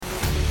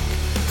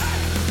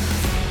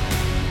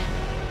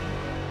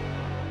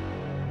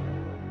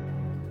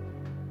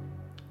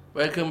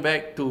Welcome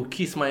back to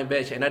Kiss My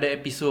Badge, another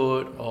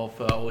episode of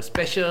our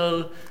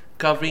special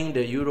covering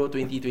the Euro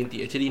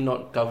 2020. Actually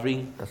not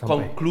covering,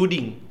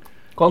 concluding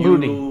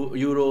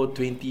Euro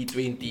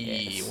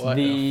 2020. What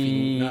a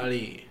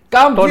finale.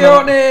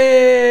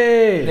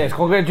 Campione! Yes,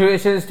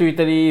 congratulations to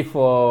Italy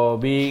for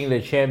being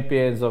the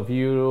champions of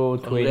Euro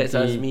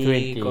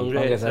 2020.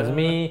 Congrats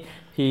Azmi.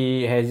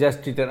 He has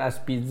just treated us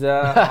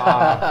pizza.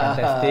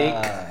 Fantastic.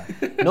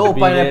 No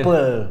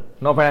pineapple.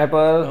 No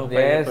pineapple.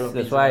 Yes, pineapple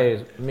that's pizza.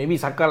 why. Maybe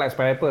Saka likes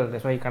pineapple.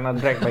 That's why he cannot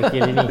drag by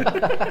Chiellini.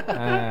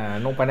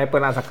 No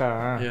pineapple lah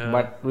Saka. Yeah.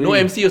 But No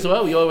really, MC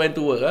also, we all went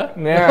to work.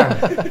 Yeah.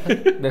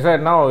 That's why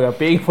now we are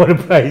paying for the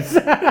price.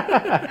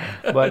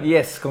 But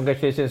yes,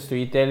 congratulations to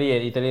Italy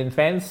and Italian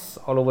fans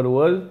all over the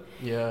world.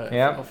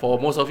 Yeah. For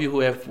most of you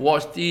who have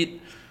watched it,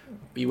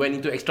 we went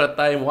into extra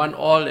time, 1-1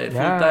 at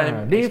full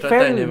time. They extra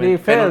fell. time, They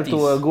fell penalties.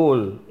 to a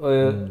goal.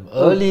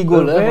 Early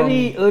goal,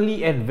 very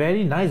early and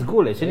very nice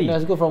goal actually.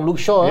 Let's go from Luke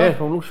Shaw. Yes,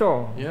 from Luke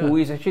Shaw, Yeah.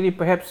 who is actually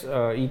perhaps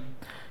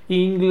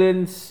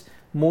England's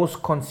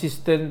most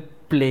consistent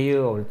player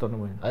of the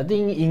tournament. I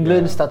think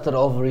England started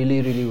off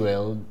really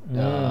well.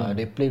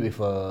 They played with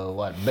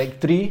back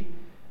three,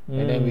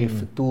 and then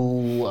with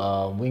two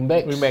wing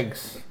backs.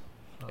 Wingbacks.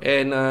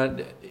 And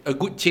a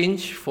good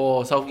change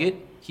for Southgate.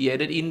 He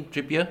added in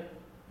Trippier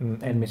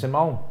And Mason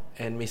Mount.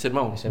 and Mason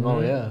Mount.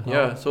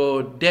 Yeah.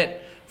 So that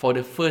for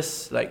the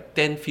first like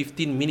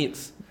 10-15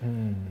 minutes,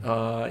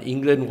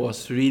 England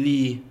was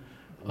really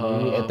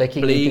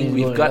attacking playing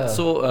Italy's with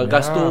goal,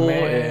 gusto,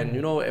 man.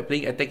 and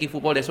playing attacking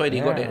football. That's why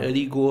they got that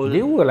early goal.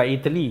 They were like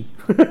Italy.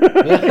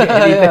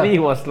 Yeah. Italy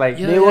was like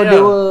They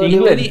were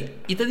England.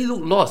 Italy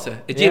looked lost.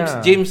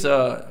 Yeah.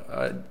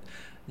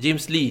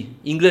 James Lee,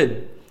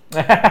 England.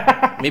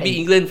 Maybe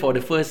England for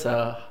the first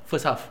half.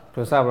 First half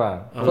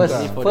lah. First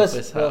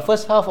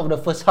half of the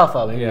first half,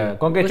 maybe. Yeah.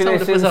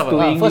 Congratulations First half to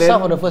of the England. First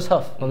half of the first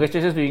half.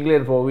 Congratulations to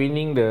England for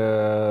winning the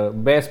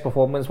best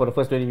performance for the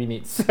first 20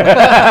 minutes.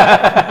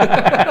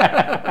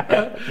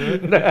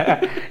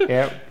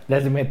 Yeah,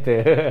 doesn't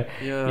matter.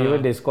 Yeah. Even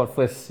they scored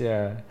first.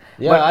 Yeah.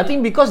 Yeah, I think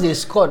because they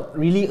scored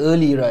really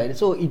early, right?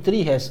 So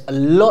Italy has a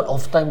lot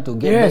of time to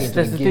get back Yes, into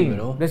that's the the game, thing.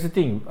 you know. That's the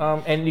thing.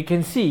 And you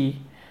can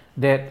see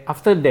that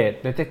after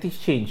that the tactics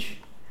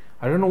change.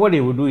 I don't know what they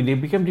were doing. They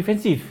became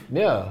defensive.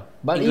 Yeah,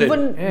 but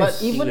England.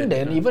 even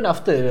then, even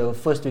after the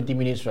first 20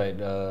 minutes, right,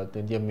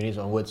 20 minutes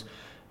onwards,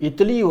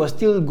 Italy was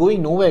still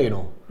going nowhere, you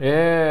know.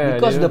 Yeah.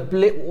 Because the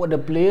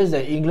players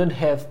that England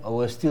have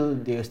were still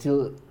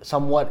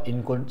somewhat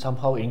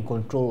somehow in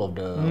control of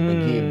the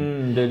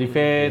game. The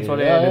defense, all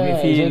Yeah, that, the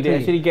midfield, exactly. they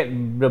actually get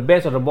the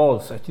best of the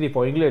balls actually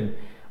for England.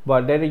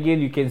 But then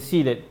again, you can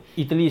see that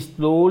Italy is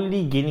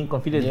slowly gaining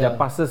confidence. Yeah. Their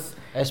passes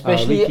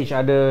Especially reach each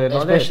other and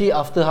all that. Especially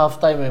after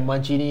half time when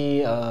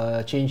Mancini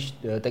changed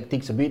the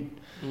tactics a bit.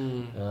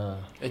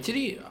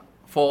 Actually,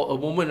 for a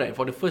moment, right,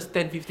 for the first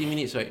 10-15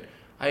 minutes, right,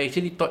 I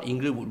actually thought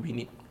England would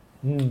win it.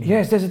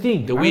 Yes, that's the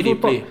thing. The way I they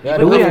also play. thought- Yeah,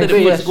 Even the way after they the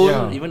play, first yes. goal,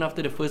 Yeah. even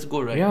after the first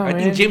goal, right? Yeah, I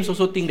think man. James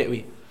also think that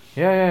way.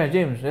 Yeah,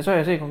 James. That's why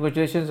I say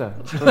congratulations,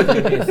 First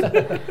 20 minutes.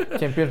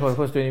 Champion for the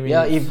first 20 minutes.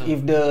 Yeah,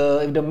 if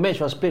the match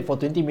was played for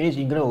 20 minutes,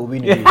 England would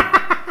win. already.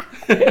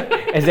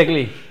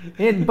 Exactly.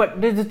 Yeah, but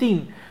that's the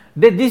thing.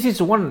 This is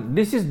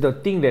the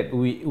thing that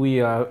we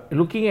are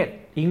looking at.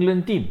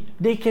 England team.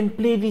 They can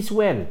play this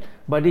well,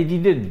 but they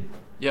didn't.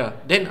 Yeah.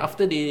 Then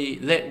after they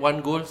let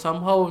one goal,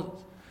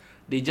 somehow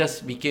they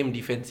just became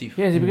defensive.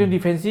 Yes, they became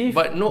defensive.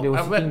 But no, they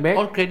were sitting back.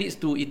 all credits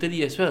to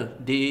Italy as well.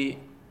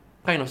 They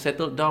kind of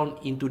settled down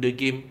into the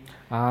game.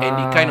 And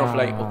they kind of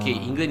like, okay,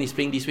 England is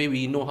playing this way,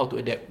 we know how to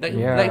adapt. Like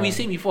we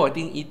said before, I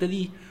think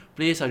Italy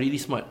players are really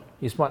smart.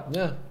 He's smart.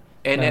 Yeah.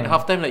 And at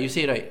halftime, like you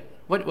say, right,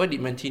 what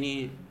did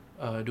Mancini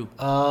do?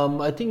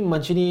 I think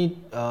Mancini,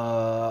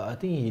 I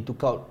think he took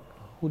out.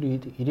 Who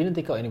did he didn't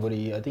take out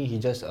anybody. I think he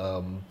just.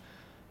 I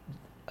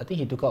think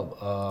he took out.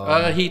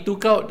 He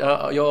took out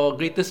your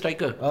greatest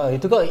striker. He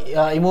took out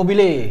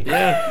Immobile.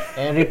 Yeah.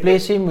 And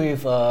replaced him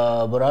with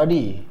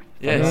Berardi.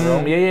 Yes.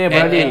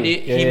 Berardi. And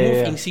he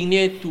moved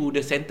Insigne to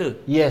the centre.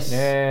 Yes.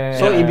 Yeah.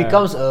 So it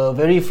becomes a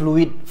very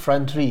fluid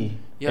front three.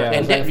 Yeah, Yeah.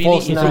 and It's that like really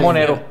false It's nine. more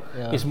narrow.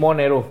 Yeah. It's more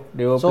narrow.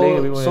 They were playing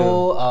a bit more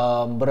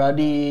narrow.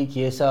 Berardi,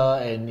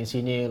 Chiesa, and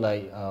Insigne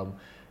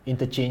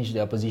interchange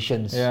their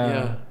positions.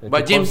 Yeah.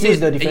 But To James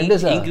confuse said the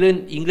defenders lah.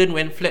 England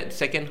went flat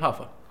second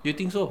half. Do you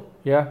think so?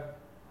 Yeah,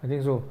 I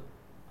think so.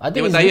 I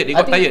They were think tired, they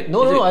got tired,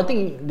 No, is it? I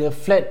think the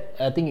flat.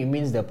 I think it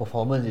means their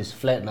performance is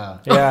flat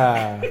lah.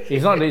 Yeah,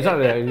 it's not the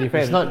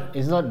defense.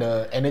 It's not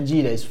the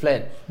energy that is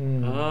flat.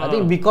 I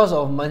think because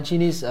of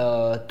Mancini's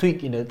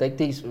tweak in the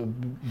tactics,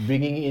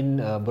 bringing in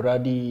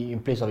Berardi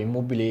in place of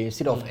Immobile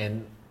instead of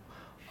an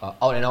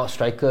out and out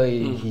striker,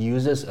 he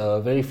uses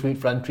a very fluid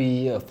front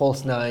three, a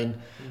false nine,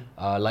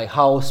 like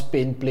how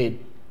Spain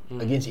played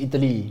against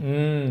Italy.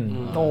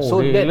 Oh, So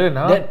they learn,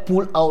 that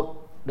pulled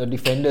out the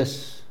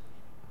defenders.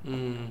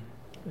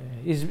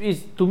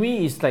 It's to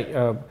me it's like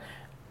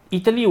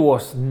Italy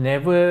was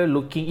never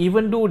looking,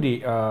 even though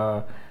the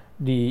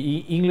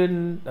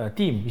England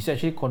team is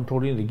actually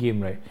controlling the game,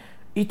 right?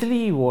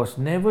 Italy was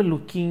never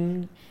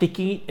taking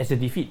it as a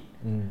defeat.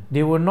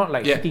 They were not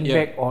like sitting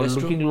back or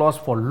looking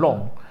lost for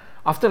long.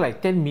 After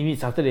like 10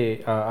 minutes after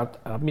they,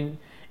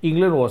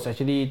 England was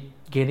actually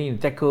gaining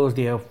tackles.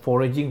 They are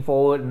foraging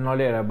forward and all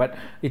that. But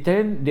the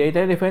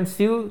Italian defense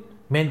still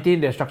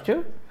maintain their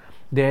structure.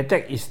 Their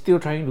attack is still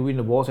trying to win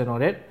the balls and all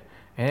that.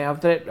 And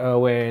after that,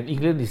 when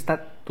England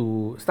starts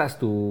to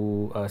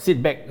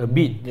sit back a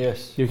bit,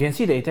 you can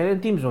see the Italian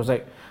teams was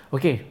like,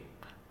 okay,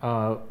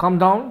 calm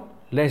down,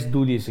 let's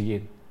do this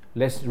again.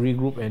 Let's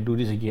regroup and do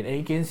this again. And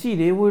you can see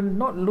they were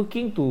not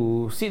looking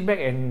to sit back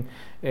and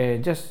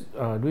just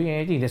doing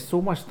anything. There's so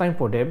much time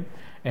for them,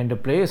 and the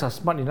players are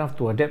smart enough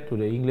to adapt to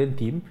the England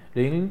team.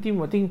 The England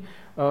team, I think,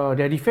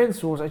 their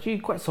defense was actually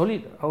quite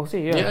solid. I would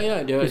say,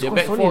 their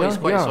back four is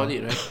quite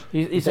solid, right?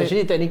 It's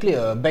actually technically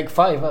a back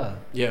five,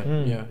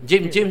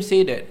 James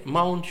said that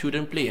Mount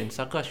shouldn't play and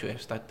Saka should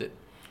have started.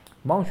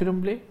 Mount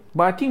shouldn't play,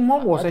 but I think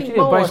Mount was actually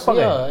a bright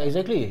spark.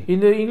 Exactly.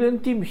 In the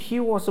England team, he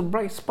was a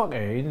bright spark.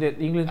 In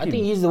that England team, I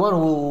think he's the one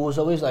who was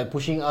always like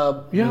pushing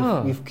up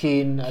with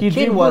Kane. He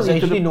Kane was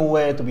actually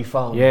nowhere to be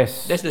found.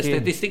 Yes, that's the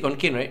statistic on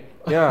Kane, right?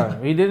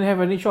 Yeah, he didn't have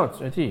any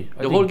shots actually.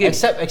 The whole game,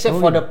 except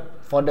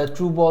for the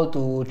through ball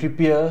to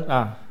Trippier.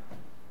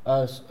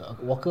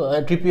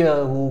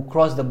 Trippier who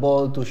crossed the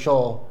ball to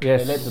Shaw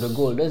and led to the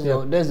goal. That's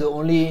the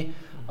only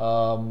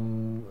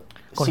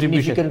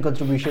significant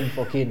contribution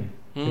for Kane.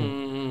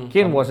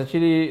 Kane was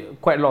actually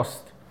quite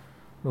lost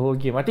the whole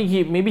game. I think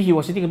he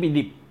was sitting a bit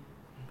deep.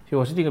 He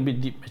was sitting a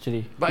bit deep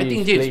actually. But I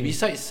think James,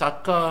 besides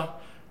Saka,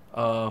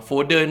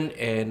 Foden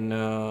and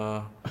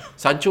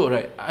Sancho,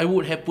 right? I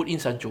would have put in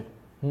Sancho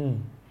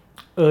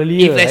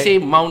earlier. If let's say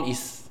Mount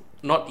is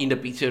not in the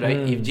picture, right?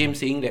 If James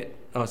saying that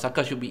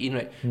Saka should be in,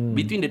 right?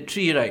 Between the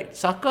three, right?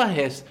 Saka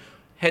has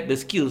had the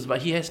skills,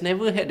 but he has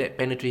never had that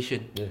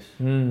penetration.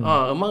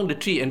 Among the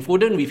three, and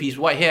Foden with his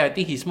white hair, I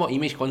think he's more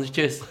image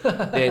conscious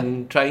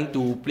than trying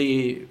to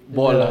play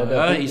ball.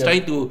 He's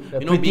trying to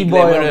be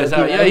glamorous.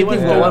 He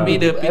wants to be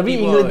the pretty boy. Every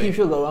England team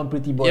should got one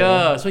pretty boy.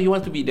 So he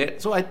wants to be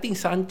that. So I think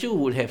Sancho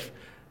would have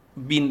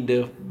been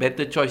the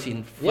better choice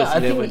in first 11. I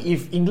think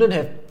if England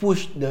have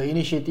pushed the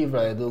initiative,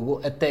 right, to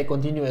go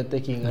continue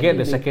attacking, get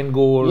the second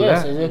goal.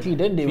 Yes, exactly.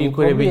 Then they would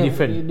probably have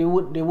different. They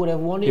would have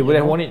won it. They would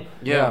have won it.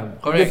 Yeah,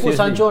 correct. They put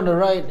Sancho on the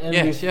right and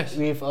with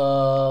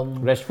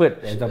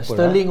Rashford, example.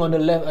 Sterling on the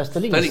left.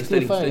 Sterling is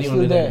still fine. He's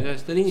still there.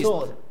 Sterling is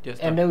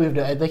and then with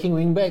the attacking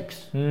wing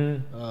backs.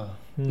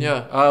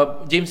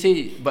 James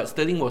said, but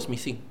Sterling was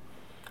missing.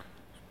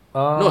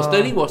 No,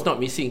 Sterling was not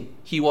missing.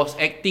 He was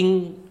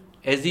acting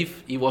as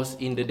if he was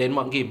in the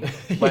Denmark game,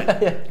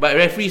 but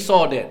referee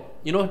saw that.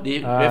 The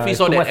referee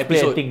saw that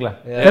episode. I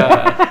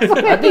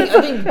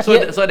think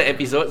saw the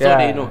episode, so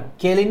they know.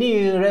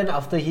 Chiellini ran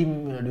after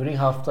him during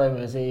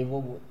halftime and say,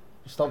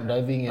 "Stop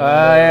diving."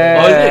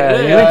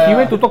 He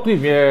went to talk to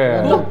him.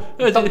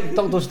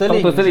 Talk to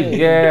Sterling.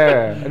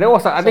 That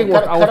was I think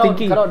I was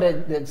thinking. Cut out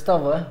that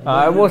stuff.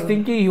 I was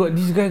thinking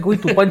this guy going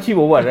to punch him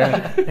or what?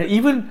 And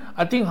even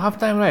I think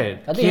halftime,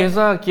 right?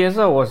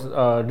 Chiesa was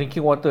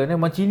drinking water, and then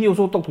Mancini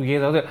also talked to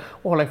Chiesa.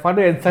 Like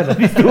father and son.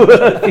 These two.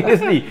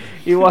 Seriously,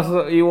 it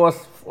was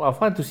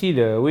fun to see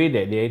the way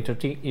that they're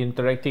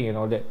interacting and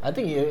all that. I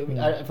think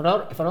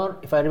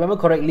if I remember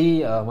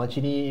correctly,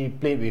 Mancini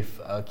played with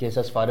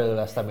Chiesa's father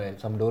last time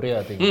at Sampdoria,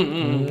 I think.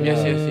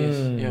 Yes.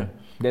 Yeah.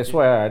 That's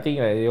why I think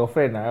your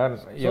friend,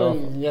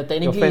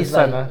 technically he's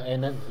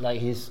like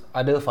his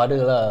other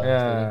father lah.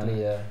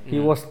 Technically,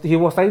 He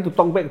was trying to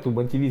talk back to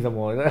Mancini some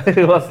more.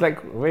 It was like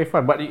very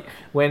fun. But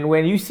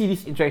when you see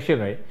this interaction,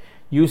 right,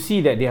 you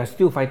see that they are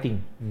still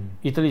fighting.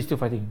 Italy is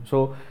still fighting.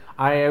 So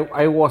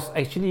I was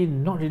actually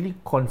not really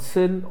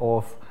concerned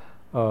of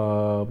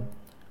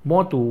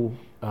more to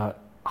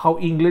how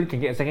England can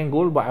get a second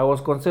goal, but I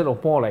was concerned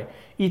of more like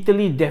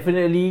Italy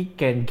definitely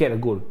can get a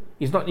goal.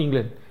 It's not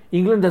England.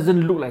 England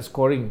doesn't look like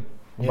scoring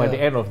by the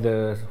end of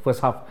the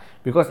first half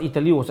because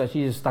Italy was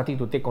actually starting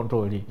to take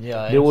control already.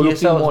 They were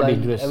looking more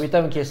dangerous. Every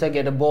time Chiesa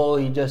get the ball,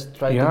 he just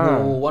tried to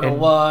go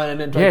one-on-one and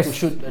then try to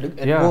shoot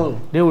at goal.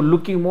 They were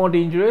looking more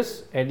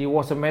dangerous, and it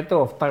was a matter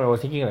of time. I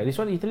was thinking like this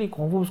one Italy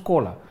confirm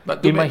score lah.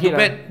 But too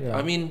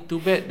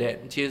bad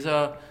that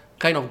Chiesa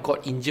kind of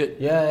got injured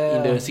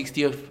in the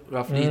 60th,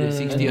 roughly the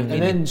 60th minute.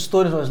 And then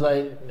Stones was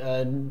like,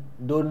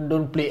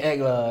 don't play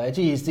act lah.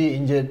 Actually, he's still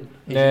injured.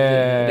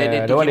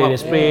 They took him out. They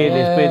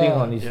spray thing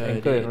on his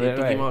ankle. They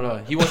took him out lah.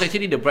 He was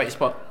actually the bright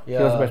spark. He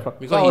was bright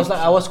spark. Because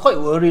I was quite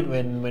worried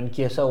when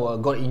Chiesa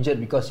got injured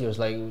because he was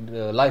like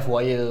the life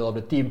wire of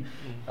the team.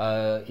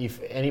 If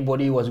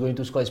anybody was going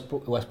to score,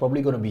 it was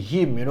probably going to be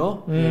him,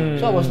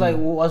 So I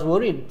was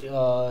worried.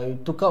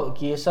 Took out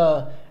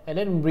Chiesa and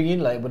then bring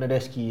in like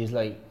Bernardeschi. Is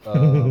like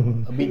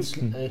a bit.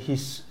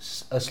 He's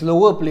a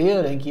slower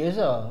player than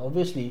Chiesa,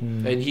 obviously.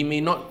 And he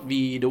may not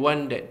be the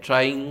one that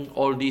trying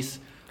all these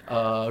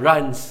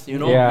runs,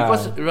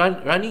 because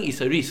running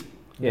is a risk.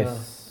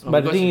 Yes,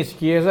 but the thing is,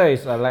 Chiesa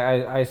is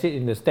like I said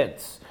in the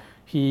stats.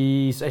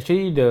 He's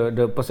actually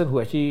the person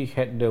who actually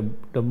had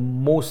the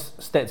most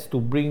stats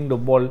to bring the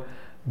ball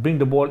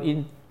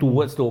in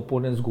towards the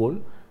opponent's goal,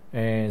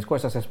 and it's quite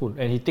successful.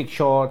 And he takes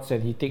shots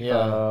and he take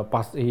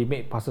he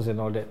made passes and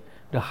all that.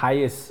 the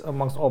highest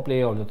amongst all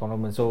players of the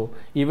tournament. So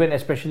even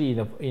especially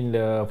in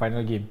the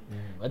final game.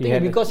 I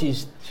think because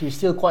he's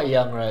still quite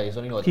young, right? He's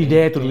only he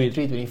dares to do it.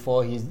 23,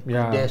 24.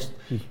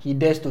 He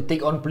dares to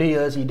take on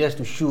players. He dares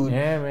to shoot.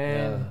 Yeah,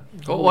 man.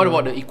 What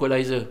about the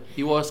equalizer?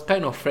 He was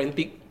kind of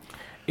frantic.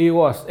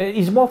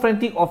 It's more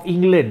frantic of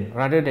England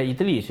rather than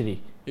Italy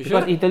actually.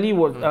 Because Italy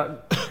was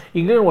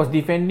England was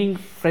defending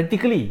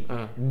frantically,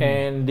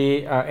 and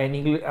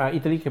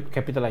Italy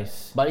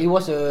capitalized. But it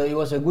was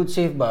a good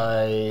save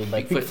by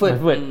Pickford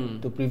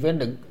to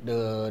prevent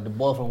the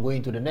ball from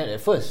going to the net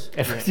at first.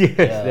 Yes,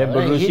 then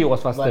Bonucci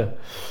was faster.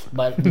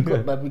 But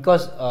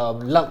because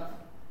luck,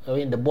 I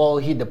mean the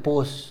ball hit the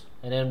post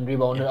and then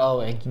rebounded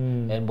out,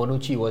 and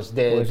Bonucci was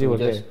there. He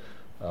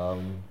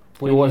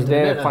was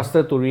there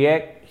faster to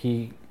react.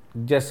 He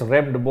just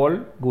rammed the ball,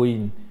 go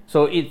in.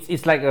 So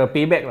it's like a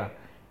payback lah.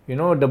 You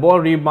know, the ball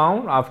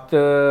rebound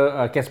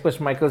after Kasper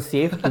Schmeichel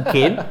save to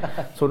Kane.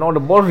 So now the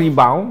ball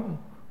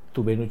rebound to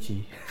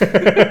Bonucci.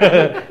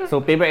 So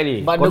payback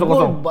ni. But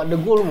the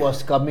goal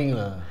was coming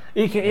lah.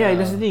 That's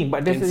the thing.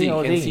 But that's the thing.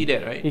 You can see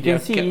that, right? You can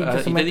see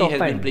it's a matter of time. Italy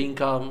has been playing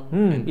calm.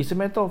 It's a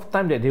matter of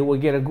time that they will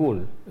get a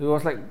goal. It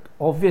was like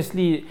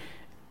obviously,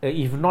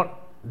 if not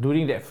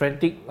during that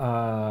frantic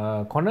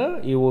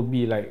corner, it will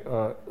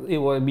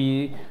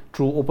be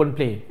through open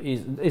play.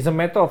 It's a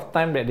matter of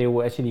time that they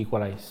will actually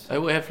equalize. I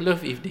would have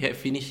loved if they had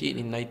finished it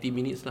in 90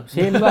 minutes lah.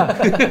 Same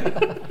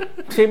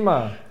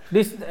lah.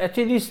 This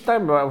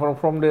time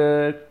from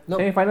the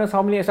semi-finals,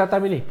 how many extra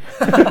time ini?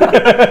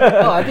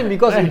 No, I think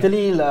because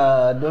Italy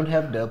don't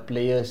have the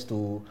players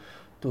to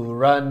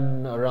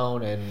run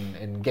around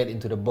and get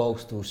into the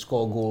box to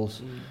score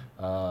goals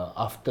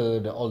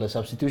after all the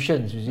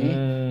substitutions, you see.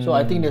 So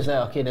I think there's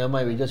like, okay, never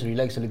mind, we just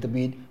relax a little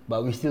bit,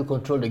 but we still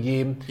control the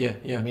game.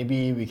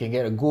 Maybe we can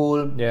get a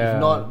goal. If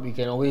not, we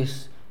can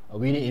always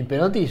win it in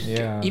penalties.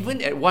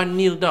 Even at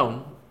 1-0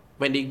 down,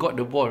 when they got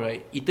the ball,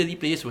 right, Italy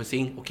players were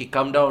saying, okay,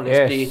 calm down,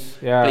 let's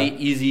play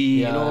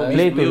easy.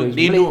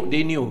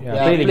 They knew.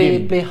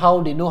 Play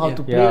how they know how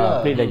to play.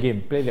 Play the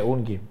game, play their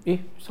own game.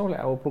 Sound like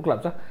our pro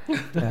clubs.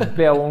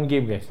 Play our own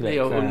game, guys. Play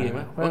our own game.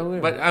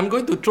 But I'm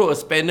going to throw a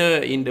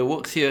spanner in the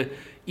works here.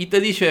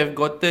 Italy should have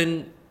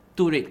gotten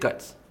 2 red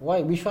cards.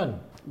 Why? Which one?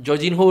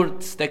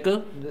 Jorginho's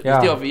tackle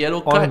instead of yellow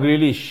card. On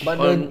Grealish.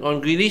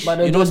 On Grealish, but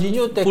the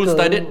Jorginho tackle,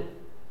 full-studded.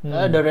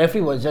 The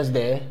referee was just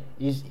there.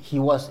 He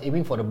was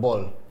aiming for the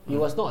ball. He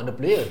was not on the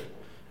player.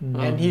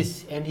 And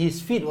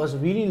his feet was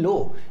really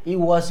low. It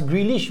was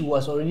Grealish who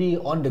was already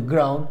on the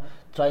ground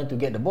trying to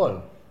get the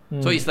ball.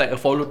 So it's like a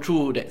follow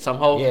through that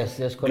somehow. Yes,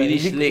 that's correct.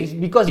 Grealish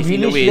leg because is Grealish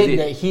in the way, leg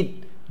that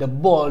hit the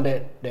ball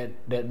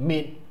that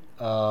made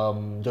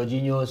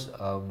Jorginho's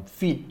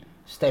feet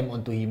stamp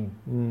onto him.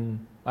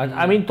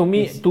 I mean, to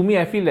me,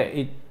 I feel that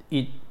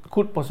it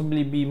could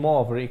possibly be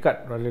more of a red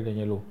card rather than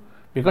yellow,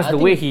 because the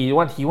way he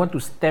want to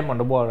stamp on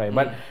the ball, right?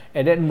 But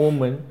at that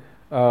moment,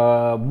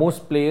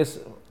 most players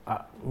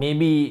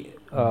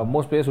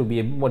most players will be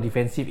a bit more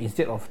defensive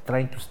instead of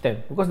trying to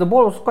stamp, because the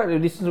ball was quite a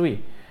distance away.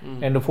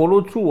 And the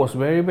follow through was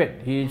very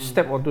bad. He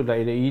stepped onto the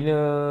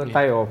inner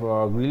thigh of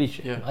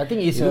Grealish. I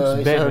think it's a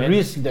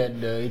risk that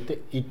the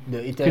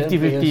Italian 50-50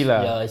 players,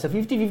 lah. it's a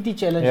 50-50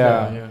 challenge.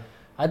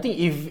 I think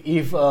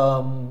if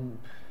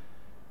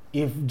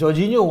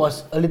Jorginho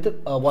was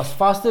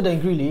faster than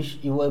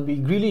Grealish, it will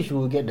be Grealish who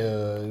will get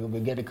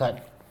the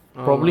card.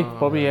 Probably,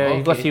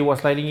 because he was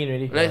sliding in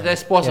already.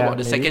 Let's pause about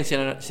the second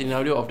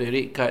scenario of the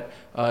red card.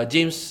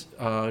 James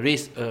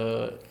raised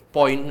a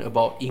point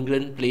about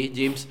England play.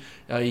 James,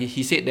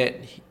 he said that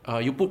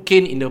you put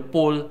Kane in the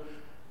pole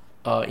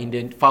in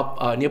the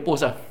far near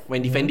post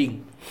when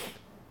defending.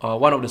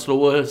 One of the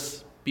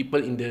slowest people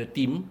in the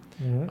team.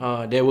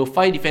 There were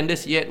 5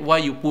 defenders yet. Why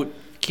you put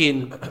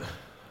Kane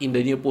in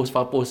the near post,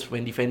 far post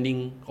when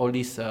defending all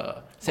these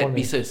set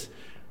pieces?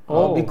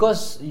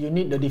 Because you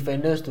need the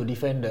defenders to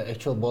defend the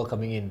actual ball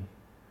coming in.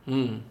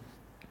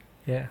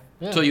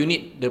 So you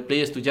need the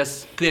players to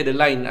just clear the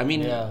line. I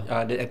mean,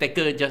 the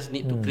attacker just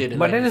need to clear the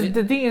line. But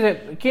the thing is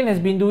that Kane has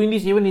been doing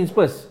this even in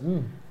Spurs.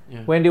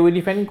 When they were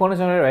defending corners,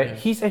 right?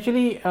 He's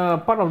actually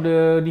part of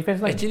the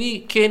defense line. Actually,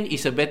 Kane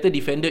is a better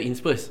defender in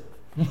Spurs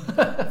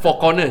for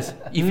corners.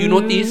 If you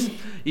notice,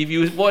 if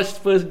you watch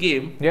first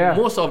game,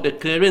 most of the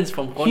clearance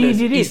from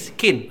corners is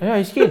Kane.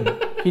 It's Kane.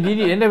 He did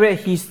it, and then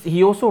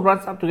he also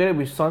runs up together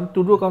with Son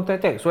to do counter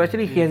attack. So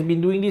actually, he has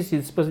been doing this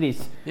in Spurs days.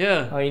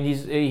 In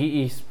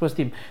his Spurs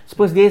team, since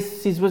Spurs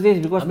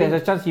days, because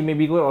there's a chance he may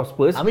be going off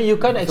Spurs. I mean, you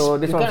can't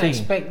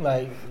expect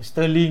like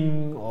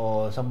Sterling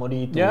or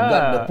somebody to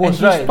guard the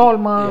post, and he's tall,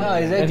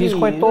 exactly. And he's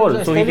quite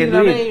tall, so he can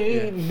do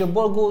it. If the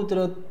ball going to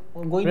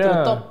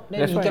the top,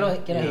 then he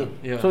cannot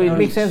hit. So it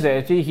makes sense that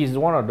actually he's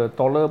one of the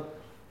taller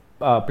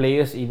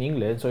players in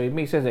England, so it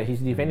makes sense that he's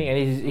defending,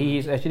 and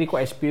he's actually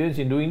quite experienced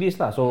in doing this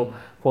lah. So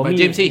for me,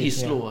 James say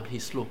he's slow.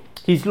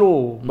 He's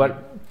slow,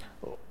 but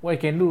what he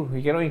can do?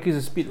 He cannot increase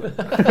the speed.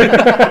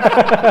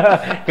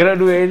 Cannot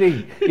do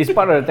anything. It's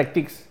part of the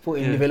tactics. For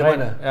in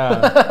development.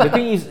 The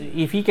thing is,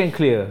 if he can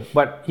clear,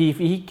 but if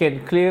he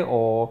can clear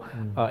or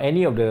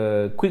any of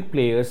the quick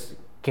players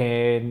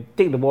can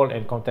take the ball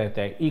and counter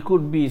attack. It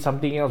could be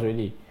something else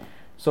really.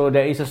 So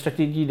there is a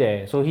strategy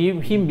there. So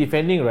him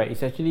defending, right,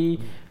 is actually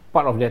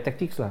part of their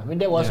tactics lah. I mean,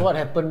 that was what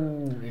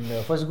happened in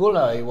the first goal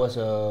lah. It was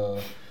a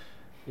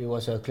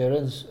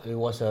clearance. It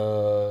was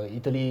a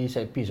Italy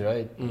set piece,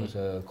 right? It was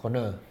a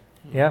corner.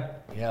 Yeah.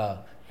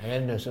 And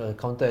then there's a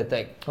counter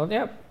attack. Oh,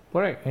 yeah,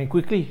 correct. And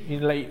quickly,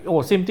 in like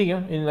same thing.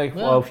 In like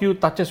a few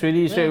touches,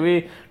 really straight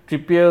away,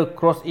 Trippier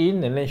crossed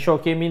in, and then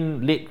Shaw came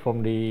in late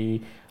from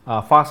the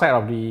far side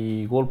of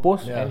the goal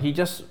post, and he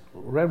just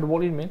rammed the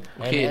ball in, man.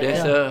 Okay,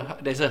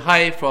 there's a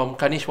high from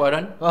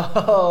Kanishwaran.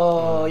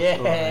 Oh yeah.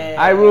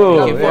 Hi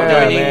bro. Thank you for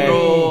joining,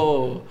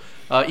 bro.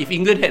 If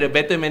England had a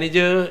better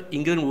manager,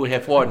 England would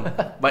have won.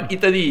 But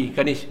Italy,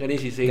 Kanish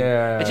is saying,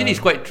 actually it's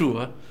quite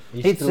true.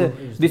 It's true.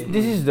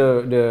 This is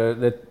the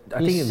I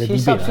think the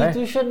his debate.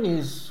 Substitution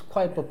is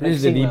quite perplexing. This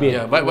is the debate.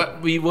 Yeah,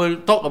 but we will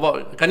talk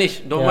about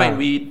Kanish. Don't mind.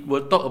 We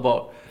will talk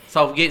about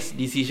Southgate's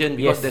decision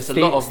because there's a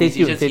lot of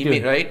decisions he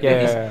made, right?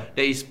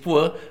 That is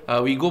poor.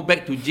 We go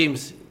back to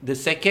James. The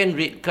second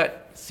red card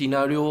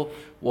scenario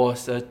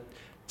was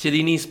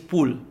Chiellini's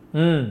pull.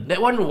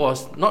 That one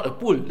was not a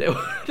pull. That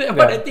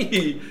one I think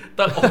he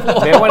tugged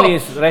off. That one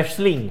is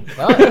wrestling.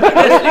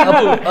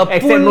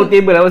 Except no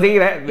table. I was saying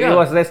that it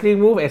was wrestling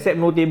move except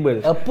no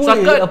table. A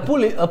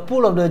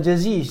pull of the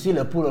jersey is still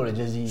a pull of the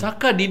jersey.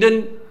 Saka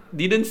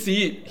didn't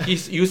see it.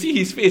 You see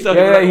his face. He said,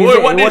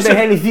 what the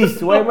hell is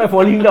this? Why am I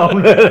falling down?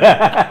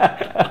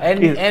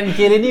 and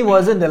Chiellini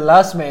wasn't the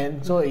last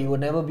man, so it would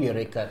never be a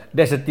red card.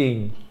 That's the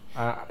thing.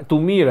 To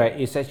me, right,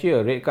 it's actually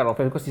a red card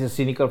offense because it's a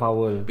cynical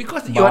foul.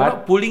 Because you are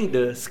not pulling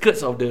the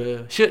skirts of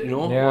the shirt, you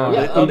know.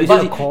 The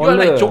jersey. You are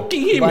like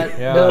choking him. But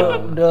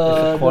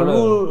the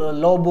rule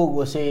law book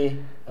will say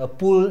a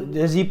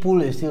jersey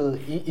pull is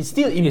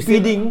still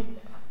impeding.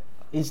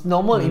 It's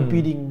normal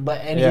impeding,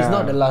 and he's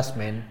not the last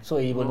man, so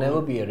it will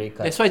never be a red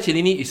card. That's why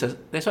Chiellini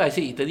that's why I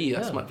say Italy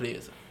are smart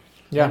players.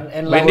 Yeah,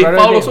 and when they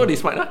foul also they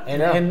smart.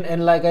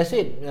 And like I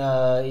said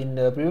in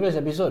the previous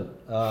episode,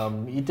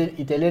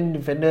 Italian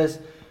defenders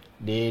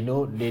they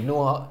know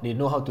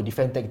how to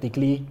defend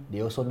tactically.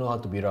 They also know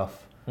how to be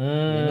rough. They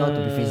know how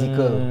to be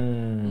physical.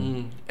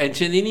 And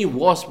Chiellini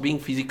was being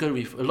physical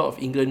with a lot of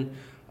England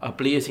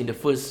players in the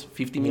first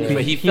 50 minutes,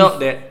 but he felt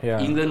that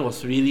England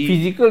was really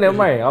physical. Never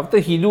mind. After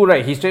he do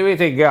right, he straight away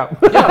say get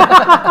up.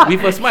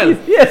 With a smile.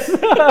 Yes,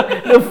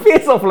 the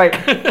face of like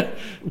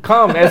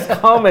calm as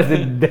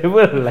the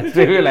devil. Like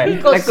straight away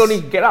like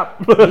only get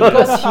up.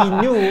 Because he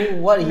knew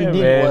what he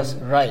did was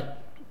right.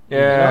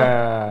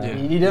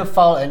 He didn't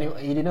foul anyone.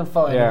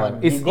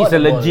 It's a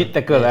legit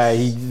tackle.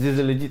 He's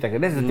a legit tackle.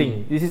 That's the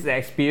thing. This is the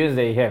experience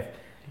that he have.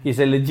 He's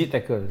a legit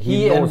tackle.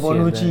 He and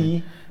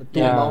Bonucci,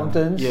 two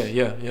mountains.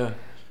 Yeah.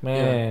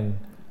 Man.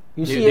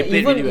 You see,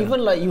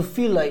 even like you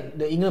feel like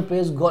the England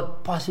players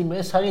got past him,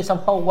 and suddenly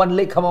somehow one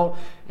leg come out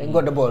and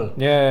got the ball.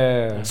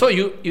 Yeah. So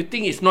you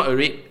think it's not a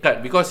red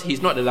card because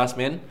he's not the last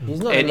man, he's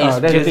not and he's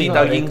jersey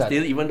tugging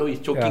still, even though he's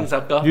choking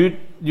Saka.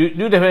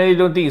 You definitely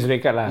don't think it's red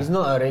card lah. It's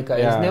not a red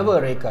card. It's never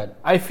a red card.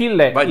 I feel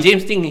like. But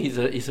James think it's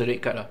a red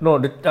card lah. No,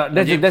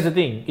 that's the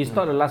thing. It's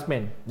not the last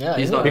man. Yeah,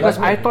 it's not because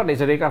I thought it's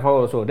a red card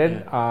foul also.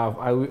 Then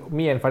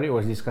me and Farid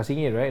was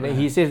discussing it, right? Then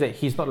he says that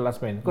he's not the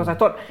last man because I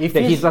thought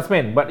that he's last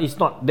man, but it's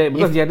not.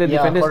 Because the other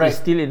defenders is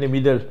still in the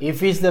middle.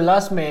 If he's the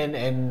last man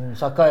and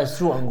Saka is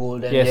through on goal,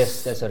 then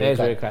yes, that's a red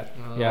card.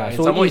 And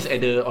so someone is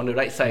on the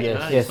right side.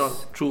 It's not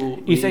true.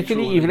 It's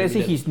actually if let's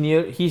say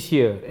he's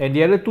here, and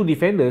the other two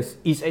defenders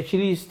is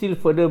actually still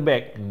further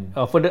back,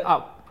 further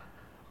up.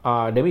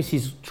 That means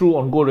he's through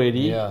on goal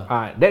already.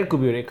 That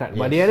could be a red card.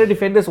 But the other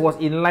defenders was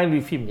in line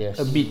with him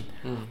a bit.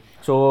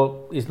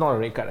 So it's not a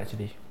red card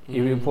actually. If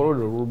you follow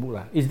the rule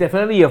book, it's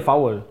definitely a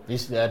foul.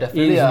 It's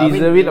definitely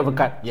deserving of a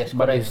card. Yes,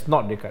 but it's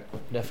not the card.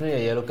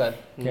 Definitely a yellow card.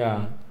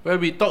 Well,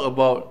 we talk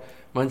about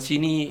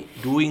Mancini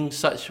doing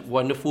such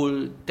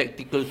wonderful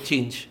tactical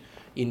change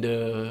in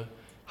the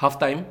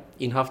halftime,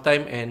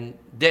 and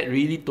that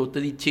really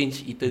totally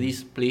changed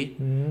Italy's play.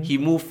 He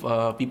moved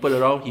people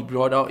around. He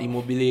brought out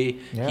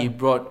Immobile. He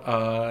brought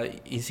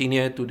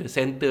Insigne to the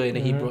center, and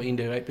then he brought in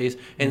the right place.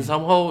 And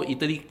somehow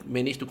Italy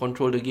managed to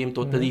control the game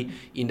totally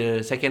in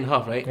the second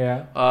half, right?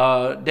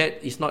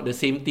 That is not the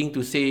same thing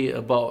to say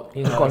about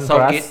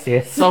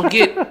Southgate.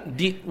 Southgate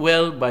did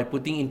well by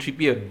putting in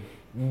Trippier.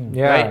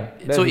 Right?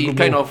 So it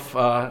kind of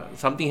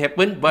something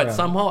happened, but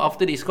somehow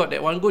after they scored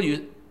that one goal,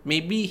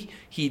 maybe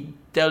he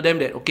tell them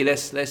that okay,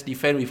 let's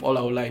defend with all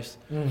our lives,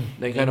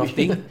 that kind of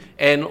thing.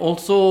 And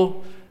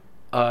also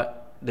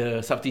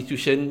the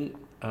substitution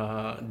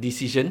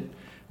decision.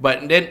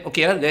 But then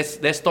okay,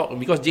 let's talk,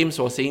 because James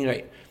was saying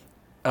right,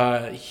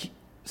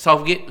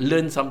 Southgate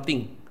learned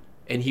something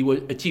and he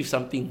will achieve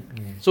something.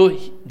 So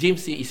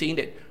James is saying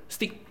that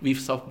stick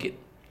with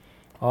Southgate.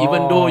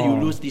 Even though you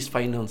lose this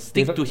final,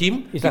 stick to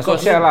him. It's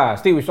because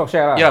stick with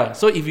Solskjaer lah. Yeah.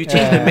 So if you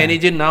change the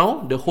manager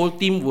now, the whole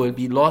team will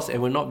be lost and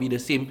will not be the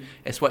same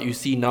as what you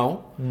see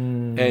now.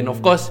 And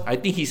of course, I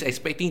think he's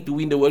expecting to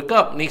win the World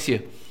Cup next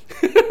year.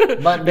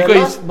 But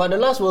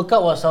the last World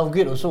Cup was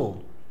Southgate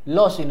also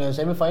lost in a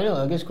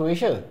semi-final against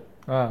Croatia.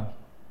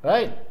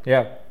 Right?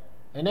 Yeah.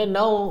 And then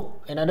now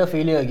another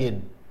failure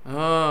again.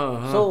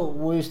 So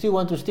we still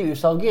want to stick with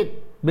Southgate.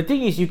 The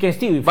thing is, you can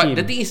stick with him. But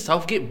the thing is,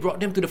 Southgate brought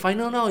them to the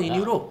final now in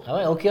Euro.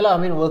 Okay lah.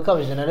 I mean, World Cup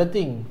is another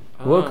thing.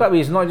 World Cup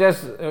is not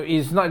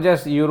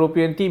just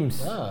European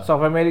teams.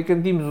 South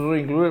American teams also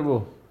included,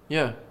 bro.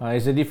 Yeah.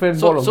 It's a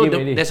different ball of game.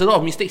 So there's a lot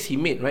of mistakes he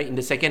made, right, in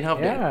the second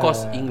half that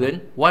cost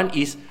England. One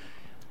is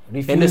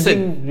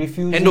refusing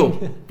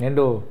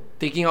Hendo.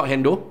 Taking out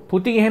Hendo.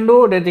 Putting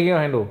Hendo, then taking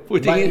out Hendo.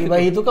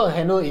 But he took out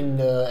Hendo in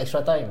the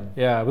extra time.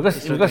 Yeah, because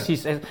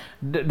he's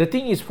the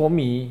thing is, for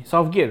me,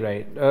 Southgate,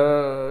 right?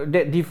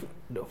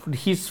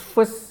 His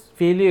first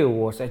failure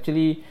was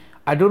actually,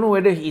 I don't know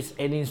whether it's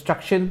an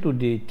instruction to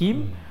the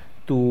team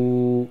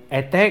to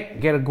attack,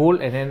 get a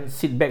goal, and then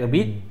sit back a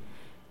bit.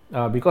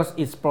 Because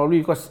it's probably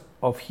because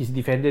of his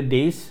defender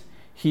days.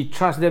 He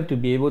trusts them to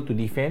be able to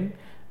defend.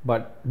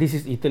 But this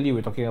is Italy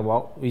we're talking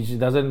about, which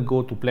doesn't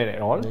go to plan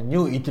at all. The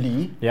new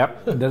Italy.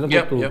 Yep, it doesn't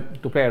go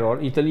to plan at all.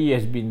 Italy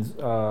has been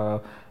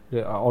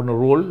on a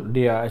roll.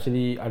 They are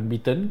actually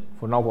unbeaten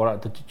for now for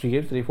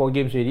 34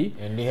 games already.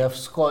 And they have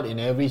scored in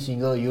every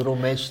single Euro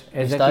match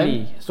this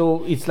exactly. time.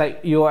 So it's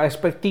like you are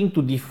expecting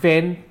to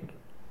defend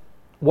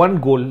one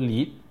goal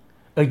lead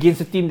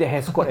against a team that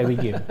has scored every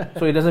game.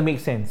 So it doesn't make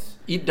sense.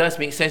 It does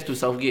make sense to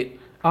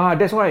Southgate.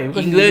 That's why.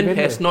 England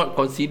has not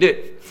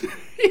conceded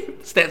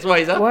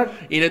stats-wise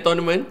in the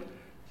tournament.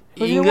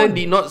 England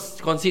did not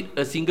concede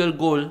a single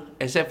goal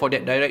except for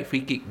that direct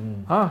free kick.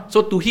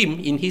 So to him,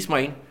 in his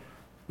mind,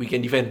 we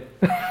can defend.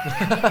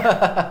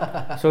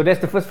 So that's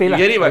the first failure.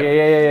 You get it, right?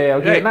 Yeah.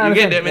 Okay. Right. You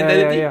get that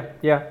mentality?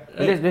 Yeah.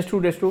 Right. That's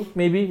true.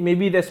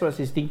 Maybe that's what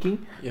he's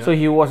thinking. Yeah. So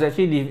he was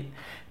actually,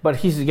 but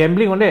he's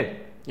gambling on that.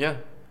 Yeah.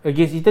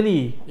 Against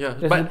Italy. Yeah.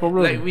 That's but the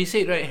problem. like we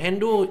said, right,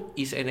 Hendo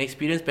is an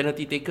experienced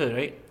penalty taker,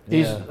 right?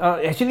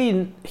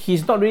 Actually,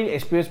 he's not really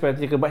experienced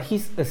penalty taker, but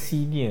he's a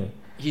senior.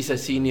 He's a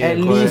senior. At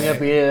least senior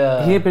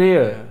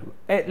player. Yeah.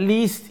 At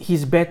least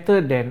he's better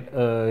than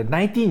a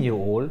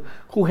 19-year-old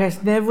who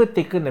has never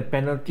taken a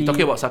penalty. You're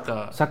talking about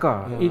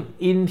Saka.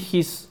 In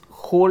his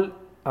whole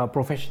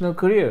professional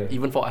career.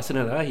 Even for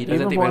Arsenal, he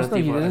doesn't take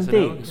penalty for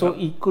Arsenal. So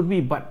it could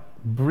be, but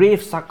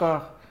brave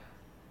Saka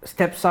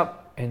steps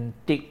up and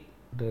take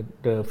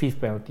the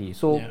fifth penalty.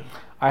 So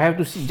I have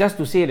to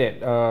say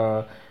that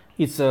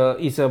it's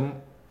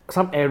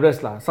some errors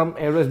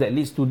that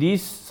leads to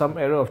this, some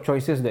error of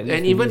choices that leads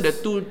and to even this.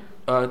 the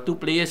two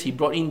players he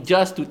brought in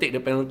just to take the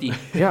penalty.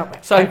 Yeah,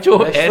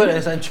 Sancho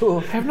and Sancho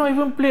have not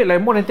even played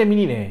like more than 10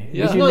 minutes.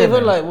 It's not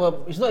even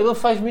it's not even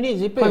 5 minutes.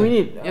 They played 5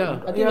 minutes.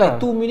 I think like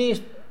 2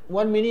 minutes.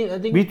 1 minute, I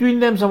think. Between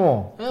them some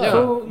more.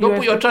 So don't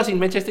put your trust in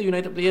Manchester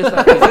United players.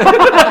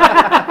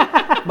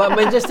 But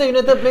Manchester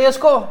United players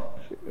score.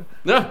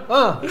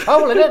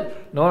 How like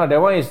that? No, that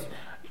one is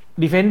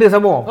defender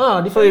some more.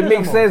 So it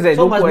makes sense that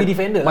must be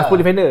defender. Must put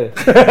defender.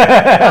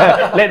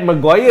 Let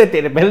Maguire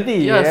take the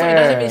penalty. So it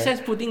doesn't make sense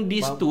putting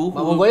these two.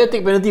 Maguire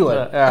take penalty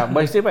what?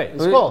 But he still right.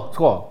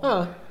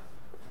 Score.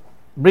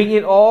 Bring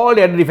in all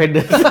the other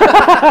defenders.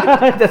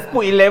 Just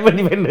put 11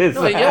 defenders.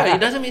 No,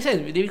 it doesn't make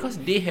sense because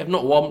they have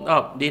not warmed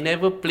up. They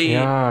never play.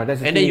 And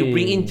then you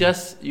bring in the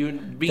last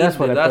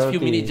few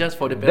minutes just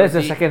for the penalty.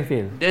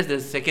 That's the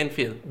second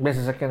fail.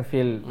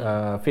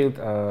 Failed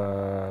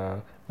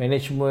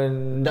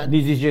management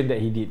decision that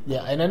he did.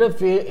 Yeah, another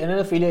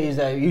failure is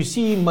that you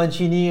see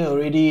Mancini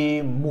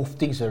already move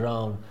things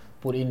around,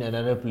 put in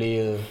another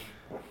player,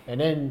 and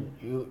then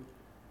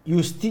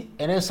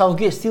and then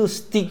Southgate still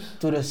stick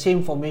to the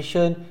same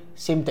formation,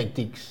 same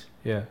tactics.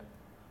 Yeah.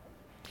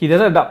 He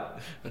doesn't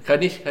adapt.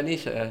 Kanish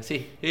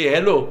say, hey,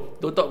 hello,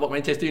 don't talk about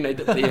Manchester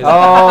United players.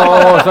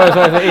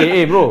 Sorry.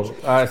 Hey, bro.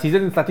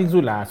 Season starting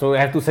soon lah, so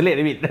I have to select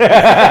a bit.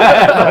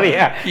 Sorry,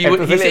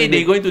 He said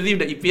they're going to leave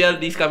the EPL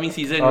this coming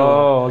season.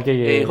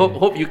 Okay.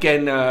 Hope you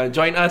can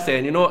join us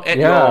and add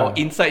your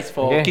insights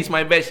for Kiss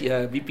My Badge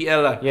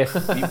BPL lah. Yes.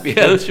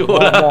 BPL show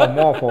lah.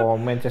 More for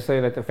Manchester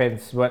United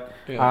fans, but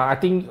I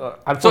think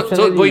unfortunately.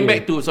 So going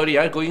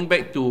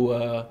back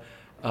to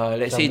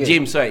let's say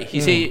James, right? He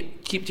say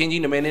keep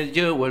changing the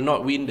manager will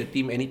not win the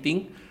team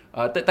anything.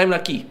 Third time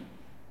lucky.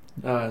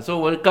 So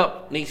World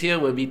Cup next year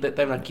will be third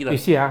time lucky lah. You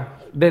see,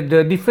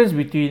 the difference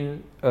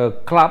between a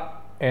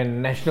club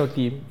and national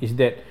team is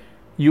that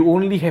you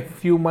only have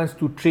few months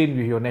to train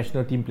with your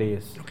national team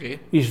players. Okay.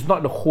 It's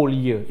not the whole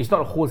year. It's not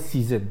a whole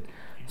season.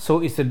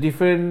 So it's a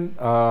different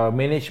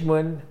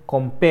management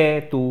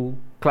compared to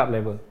club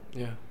level.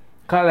 Yeah.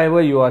 Club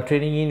level, you are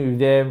training in with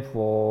them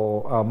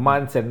for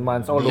months and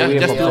months, all the way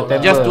from September.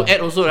 Just to add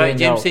also, right?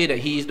 James say that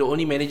he is the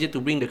only manager to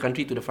bring the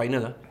country to the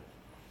final,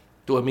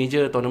 to a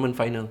major tournament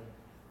final.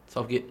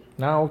 Southgate.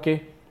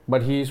 Okay.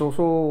 But he is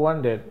also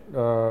one that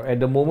at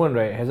the moment,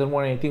 right, hasn't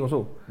won anything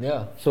also.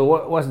 Yeah.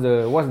 So what's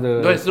the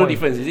There's no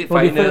difference. Is it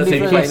final,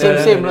 semi-final?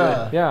 Same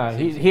lah. Yeah,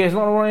 he has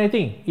not won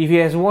anything. If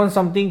he has won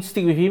something,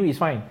 stick with him, it's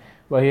fine.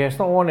 But he has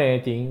not won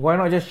anything. Why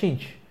not just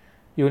change?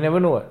 You never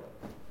know.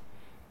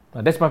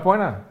 That's my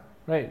point lah.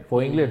 Right,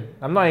 for England.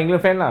 I'm not an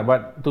England fan lah,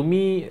 but to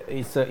me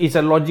it's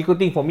a logical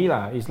thing for me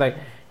lah. It's like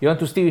you want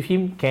to stay with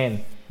him, can,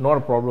 not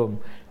a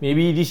problem.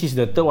 Maybe this is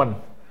the third one.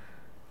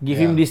 Give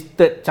him this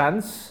third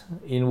chance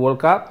in World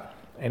Cup,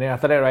 and then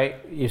after that, right,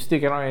 if still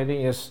cannot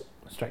anything, just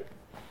strike.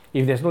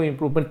 If there's no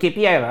improvement,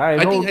 KPI lah.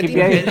 I think at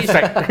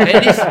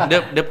least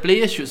the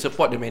players should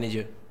support the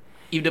manager.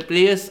 If the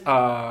players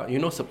are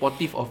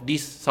supportive of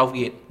this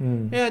Southgate,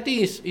 I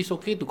think it's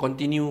okay to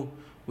continue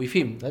with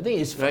him. I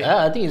think it's right?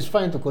 I think it's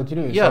fine to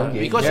continue with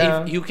Southgate. Because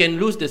if you can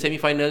lose the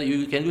semi-final,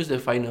 you can lose the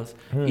finals.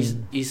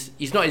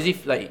 It's not as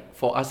if like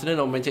for Arsenal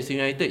or Manchester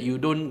United, you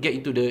don't get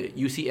into the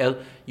UCL,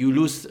 you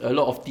lose a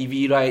lot of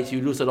TV rights, you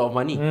lose a lot of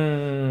money.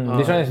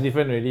 This one is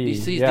different already.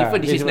 This is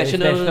different. This is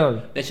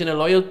national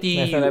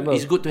loyalty.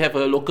 It's good to have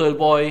a local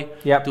boy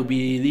to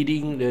be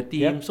leading the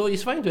team. So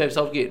it's fine to have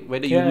Southgate,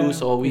 whether you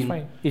lose or win. It's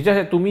fine. It's just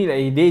that to me,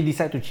 like, they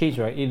decide to change,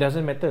 right? It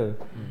doesn't matter.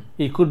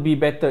 It could be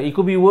better. It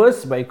could be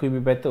worse, but it could be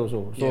better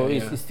also. So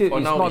it's still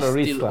it's not a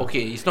risk. Still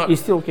okay. It's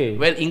still okay.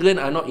 Well,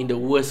 England are not in the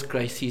worst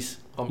crisis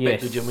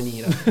compared to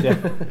Germany.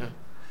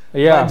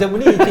 Yeah.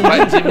 Germany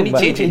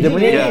changing.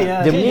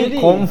 Germany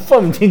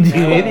confirm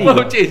changing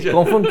already.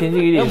 Confirm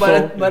changing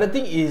already. But the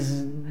thing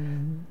is,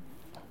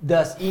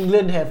 does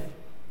England have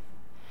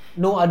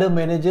no other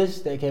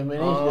managers that can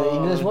manage the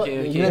England squad?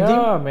 England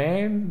team? Yeah,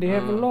 man, they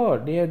have a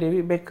lot. They have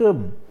David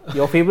Beckham.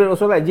 Your favourite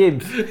also like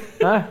James.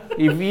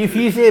 If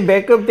he say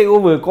Beckham take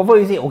over,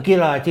 confirm he say okay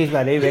lah, change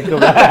lah David Beckham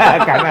lah.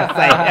 Kanan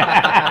side.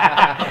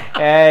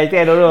 I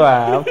don't know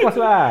lah. Of course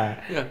lah.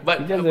 Yeah,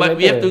 but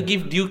we have to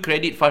give due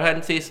credit.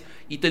 Farhan says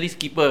Italy's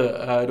keeper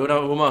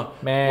Donnarumma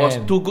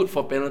was too good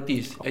for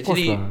penalties.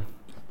 Actually,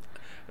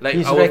 like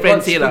his our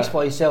friend say lah.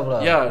 For himself lah.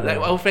 Yeah, like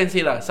our friend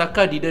say lah.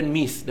 Saka didn't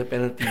miss the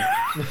penalty.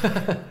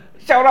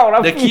 Shout out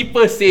the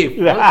keeper saved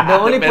the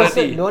only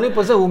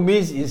person who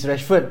missed is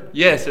Rashford.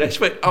 Yes,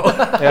 Rashford out.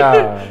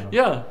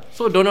 Yeah.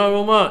 So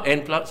Donnarumma,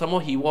 and some more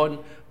he won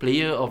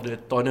player of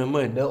the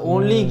tournament. The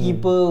only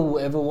keeper who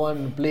ever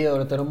won player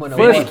of the tournament.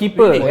 First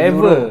keeper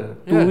ever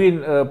to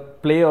win a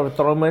player of the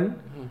tournament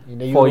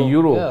for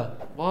Euro. Yeah.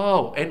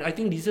 Wow, and I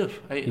think deserve.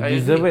 I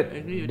deserve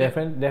agree it.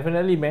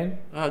 Definitely, man.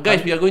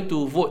 Guys, we are going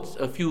to vote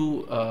a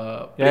few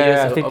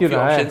players, stay tuned,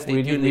 options.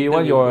 We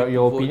want your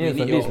opinions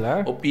on this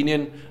lah.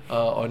 Opinion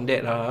on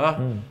that lah.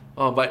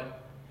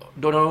 But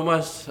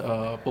Donnarumma's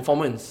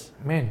performance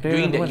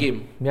during that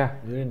game.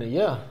 During the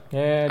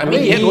I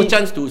mean, he had no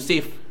chance to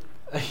save.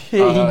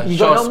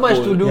 He got not much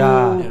to do.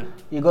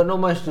 He got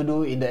not much to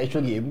do in the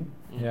actual game.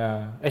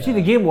 Yeah. Actually,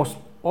 the game was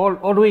all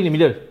the way in the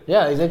middle.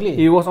 Yeah, exactly.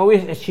 It was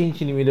always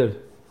exchange in the middle.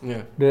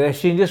 Yeah. The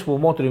exchanges were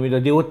more to the middle.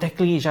 They were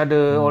tackling each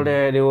other, all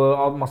that. They were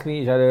out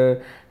muscling each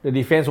other. The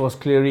defense was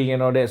clearing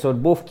and all that. So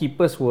both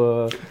keepers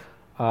were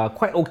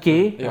quite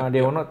okay. They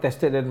were not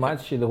tested that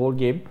much in the whole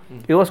game.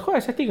 It was quite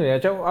exciting. I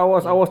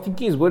was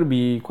thinking it's going to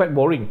be quite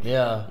boring.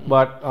 Yeah.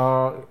 But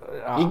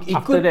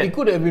it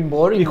could have been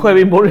boring. It could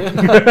have been boring.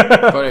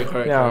 Correct.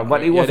 Yeah,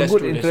 but it was a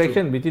good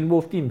interaction between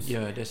both teams.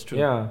 Yeah, that's true.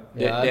 Yeah.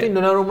 I think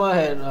Donnarumma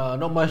had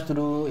not much to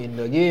do in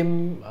the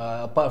game,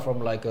 apart from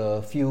like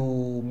a few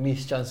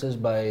missed chances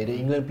by the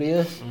England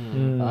players.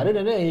 Other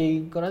than that,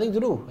 he got nothing to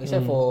do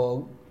except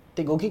for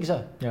take goal kicks.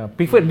 Yeah,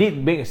 Pickford did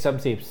make some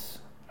saves.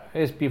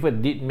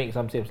 Pickford did make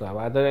some saves lah.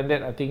 But other than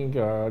that, I think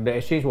the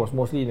exchange was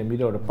mostly in the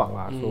middle of the park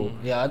lah. So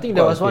I think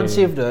there was one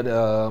save that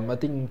I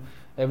think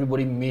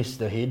everybody missed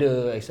the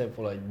header except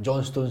for like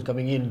John Stones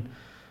coming in.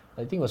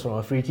 I think it was from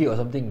a free kick or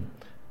something.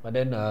 But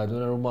then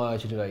Donnarumma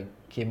actually like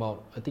came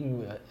out. I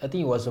think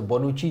it was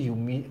Bonucci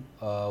who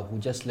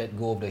just let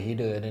go of the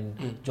header, and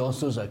then John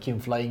Stones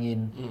came flying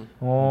in.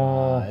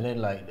 And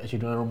then like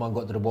actually Donnarumma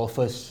got to the ball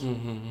first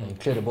and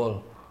cleared the ball.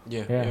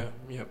 Yeah.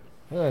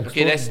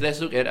 Okay, let's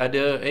look at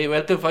other. Hey,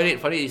 welcome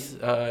Farid. Farid is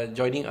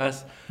joining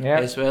us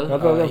as well.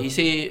 He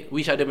say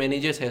which other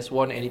managers has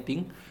won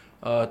anything.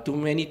 Too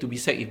many to be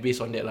sacked if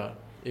based on that lah.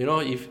 You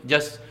know, if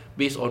just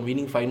based on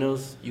winning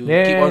finals, you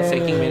keep on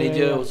sacking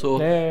manager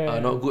also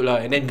not good lah.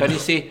 And then Kani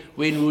say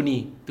Wayne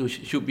Rooney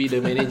should be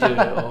the manager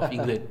of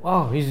England.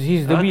 Wow, he's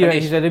the B,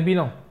 right? He's the B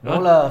now. No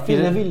lah,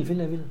 Phil Neville.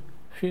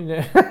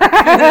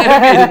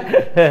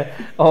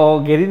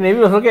 Oh, Gary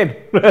Neville also can.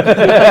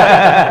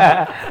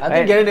 I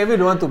think Gary Neville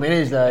don't want to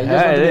manage lah. He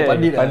just want to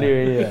be pandit lah.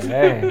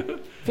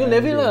 Phil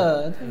Neville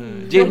lah.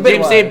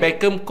 James say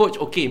Beckham coach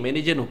okay,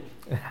 manager no.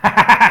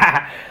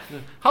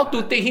 How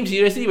to take him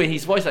seriously when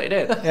his voice like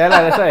that? Yeah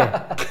lah, that's why.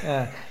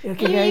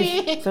 Okay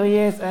guys, so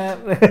yes.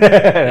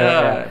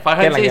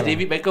 Farhan says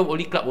David Beckham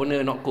only club owner,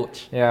 not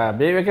coach. Yeah,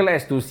 David Beckham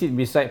likes to sit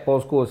beside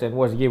Paul Scholes and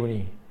watch game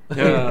only.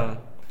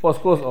 Paul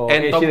Scholes or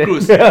and Tom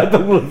Cruise.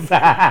 Tom Cruise.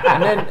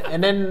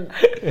 and then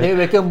David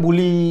Beckham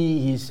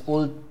bully his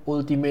old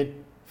teammate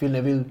Phil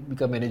Neville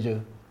become manager.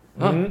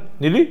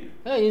 Really?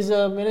 Yeah, he's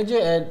a manager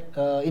at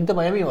Inter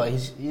Miami.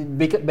 He's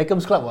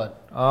Beckham's club.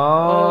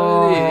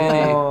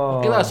 Really?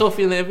 Okay lah. So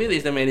Phil Neville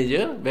is the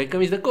manager, Beckham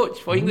is the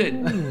coach for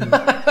England.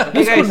 Okay,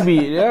 this guys. could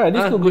be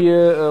this could be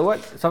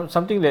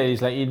something that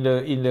is like in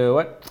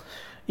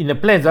the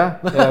plans.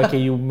 Okay,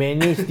 you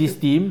manage this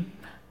team,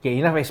 get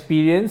enough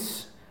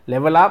experience,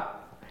 level up.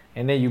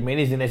 And then you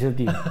manage the national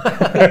team.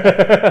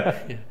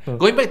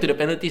 Going back to the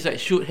penalties, right?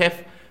 Should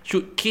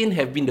Kane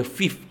have been the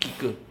fifth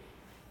kicker?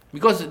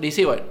 Because they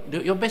say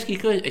your best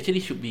kicker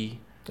actually should be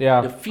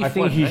Yeah, The fifth I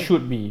think one, he right?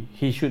 should be.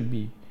 He should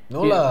be.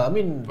 No lah, I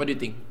mean, What do you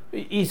think?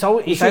 He's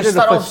he should either the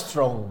start off first.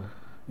 strong.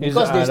 He's,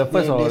 Because the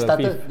first or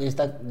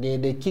the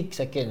they kick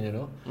second, you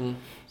know.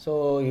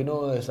 So you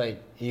know, it's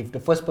like if the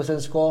first person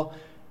score,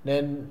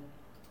 then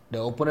the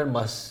opponent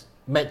must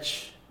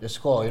match the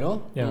score, you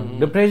know. Yeah,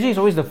 the pressure is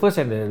always the first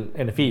and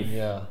the fifth.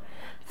 Yeah.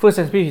 First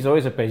and fifth is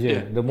always a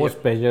pressure, Yeah, the most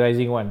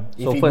pressurizing one.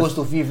 If it goes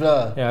to fifth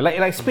lah. yeah,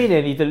 like Spain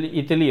and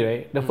Italy,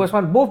 right? The first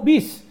one both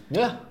beasts.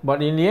 Yeah. But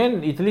in the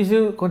end, Italy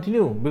still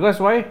continue because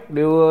why?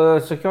 They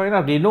were secure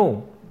enough. They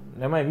know.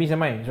 Never mind, miss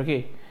never mind. It's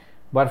okay.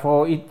 But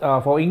for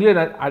England,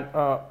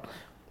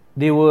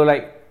 they were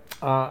like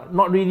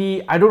not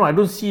really. I don't know. I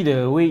don't see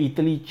the way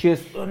Italy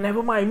cheers. Oh,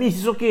 never mind, miss.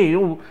 It's okay. You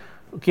know,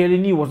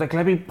 Chiellini was like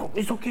clapping.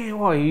 It's okay.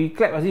 Wow, he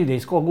clapped as if they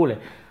score goal.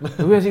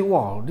 We say,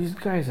 wow, these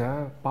guys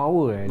are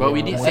power. But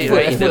we did say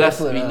right in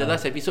the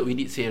last episode we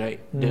did say right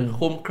the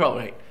home crowd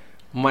right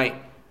might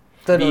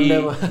Turn on be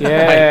them. might be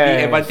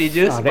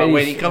advantageous, that but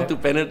when is- it comes to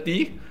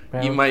penalty,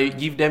 it might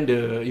give them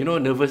the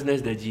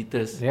nervousness, the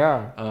jitters.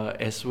 Yeah.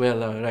 As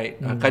well, right?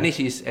 Kanish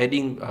is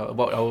adding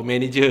about our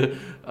manager.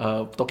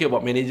 Talking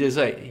about managers,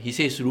 right? He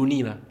says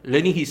Rooney lah,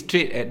 learning his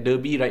trade at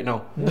Derby right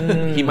now.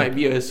 He might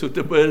be a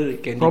suitable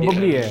candidate.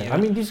 Probably, yeah. I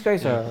mean, these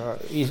guys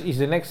is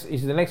the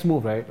next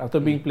move, right?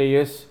 After being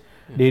players,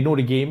 they know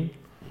the game,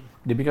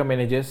 they become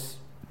managers.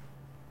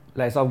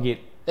 Like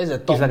Southgate, That's a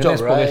it's top like the job,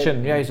 next right? progression.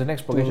 Yeah, it's the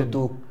next progression.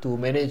 To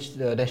manage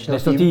the national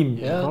team.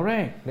 Yeah.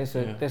 Correct. That's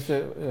a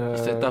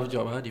it's a tough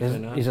job,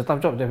 different. It's a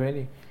tough job,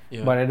 definitely.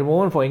 Yeah. But at the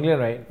moment for England,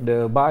 right,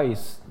 the bar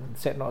is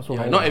set not so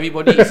high. Not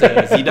everybody is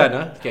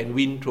Zidane, can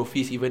win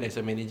trophies even as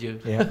a manager.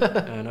 Yeah.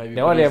 Not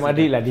That one everybody Real is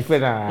Madrid Zidane. lah,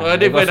 different lah. Oh,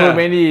 different so lah.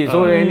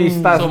 many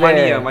stars so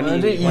there. money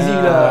Madrid easy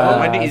Money- lah.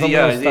 Madrid So easy many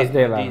lah. Is stars it?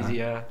 there lah. Madrid easy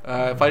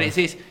lah. Farid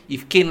says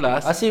if Kane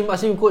last. Ask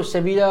him coach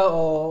Sevilla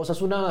or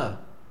Osasuna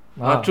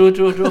lah. True.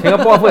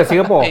 Singapore first,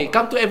 Singapore. Hey,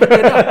 come to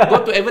Everton lah. Go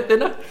to Everton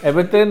lah.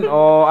 Everton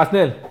or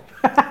Arsenal.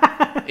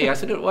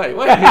 Arsenal, why?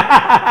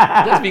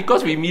 Just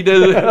because we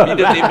middle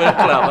table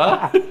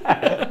club,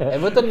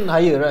 Everton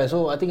higher, right?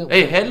 So I think.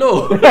 Hey,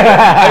 hello.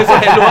 I also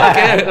hello.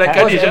 Okay, like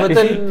Coach Kanish.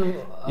 Everton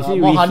You see,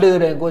 more we-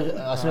 harder than coach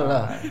Arsenal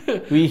lah.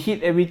 We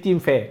hit every team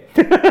fair.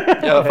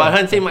 Yeah,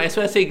 Farhan say might as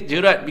well say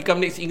Gerrard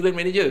become next England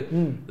manager.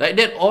 Like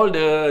that, all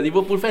the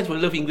Liverpool fans will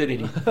love England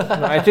already.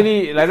 No,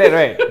 actually, like that,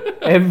 right?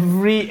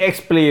 Every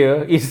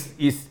ex-player is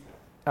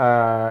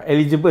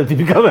eligible to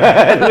become a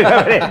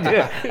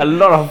manager. A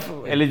lot of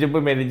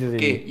eligible managers.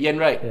 Okay, already. Ian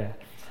Wright. Yeah.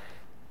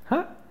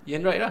 Huh?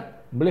 Ian Wright lah.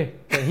 Boleh.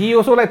 He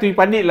also like to be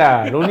pandit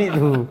lah. Don't need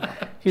to.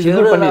 He's a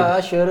good Shearer pandit. lah,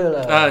 Shearer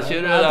lah.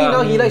 Shearer I think lah.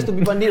 now he likes to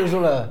be pandit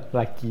also lah.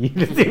 Lucky.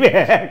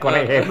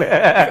 Correct.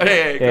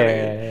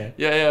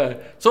 Correct. Yeah.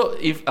 So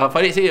if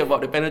Farid say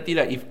about the penalty,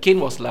 like if Kane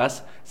was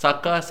last,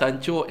 Saka,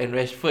 Sancho and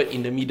Rashford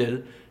in the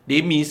middle, they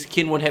miss,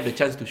 Kane won't have the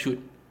chance to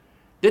shoot.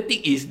 The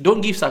thing is,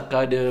 don't give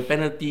Saka the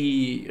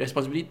penalty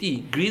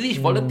responsibility. Grealish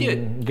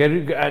volunteered.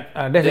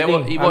 That's the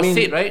thing. It was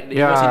said, right?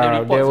 It was in the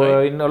reports, there were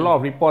right? in a lot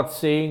of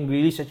reports saying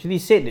Grealish actually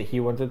said that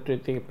he wanted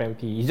to take a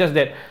penalty. It's just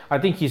that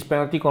I think his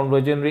penalty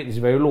conversion rate is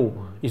very low.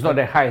 It's not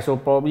that high, so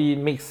probably it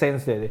makes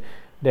sense that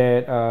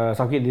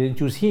Southgate didn't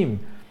choose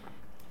him.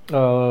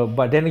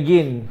 But then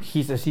again,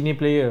 he's a senior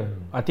player.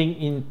 I think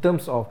in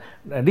terms of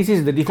this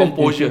is the difference.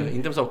 Composure.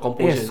 In terms of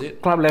composure, Yes, is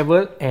it? club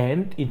level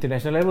and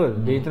international level.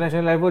 The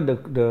international level,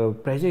 the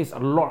pressure is a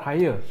lot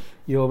higher.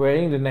 You're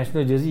wearing the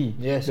national jersey.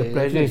 Yes, the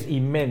pressure is exactly.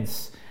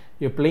 immense.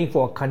 You're playing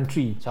for a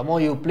country. Some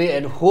more you play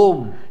at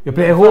home. You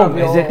play at In front home, of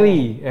your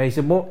exactly. It's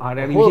a more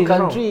whole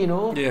country, you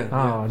know. Yeah.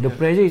 The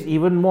pressure is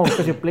even more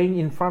because you're playing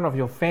in front of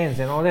your fans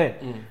and all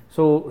that.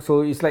 So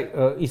it's like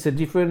it's a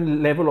different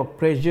level of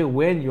pressure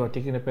when you are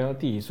taking a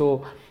penalty.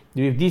 So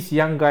with these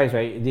young guys,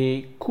 right,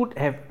 they could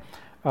have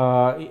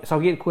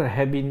Southgate could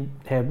have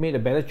made a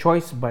better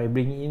choice by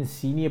bringing in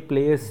senior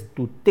players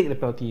to take the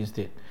penalty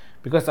instead.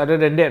 Because other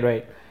than that,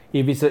 right,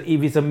 if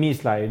it's a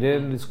miss, like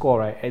then the score,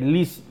 right, at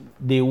least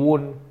they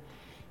won't.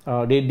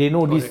 They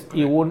know Correct.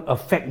 it won't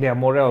affect their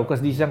morale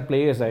because these young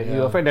players, like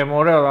you affect their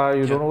morale,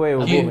 you don't know where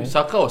you go, man.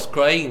 Saka was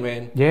crying,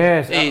 man.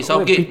 Yes. Hey, what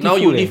Southgate, now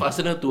pitiful, you leave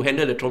Arsenal to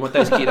handle the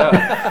traumatized kid.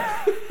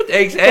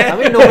 Thanks, I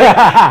mean, no,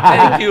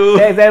 Thank you.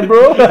 Thanks,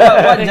 bro. what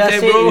Thanks, just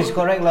said bro. is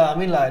correct lah. I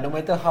mean, like no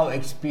matter how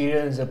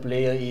experienced a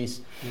player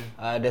is,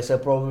 there's a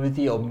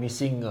probability of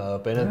missing a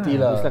penalty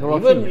Yeah, lah. it's like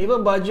Rocky.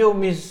 Even Baggio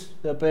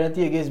missed the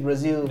penalty against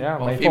Brazil. Yeah,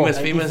 Oh, my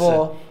famous, fault. famous.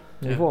 94.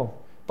 Before.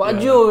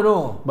 Baggio, you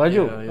know.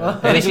 Baju.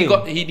 At least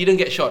he didn't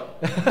get shot.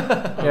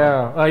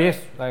 Yeah.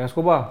 Yes, like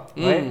Escobar,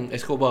 right?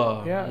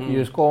 Escobar. Yeah,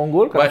 you score on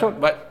goal, cut shot.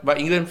 But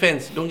England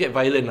fans don't get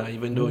violent lah,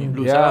 even though you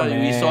lose. Yeah,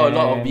 We saw a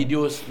lot of man.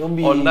 videos Don't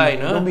be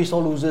online. Don't be so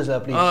losers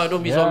lah, please.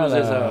 Don't be Yeah so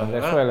losers lah,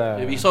 that's why lah.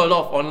 We saw a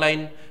lot of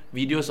online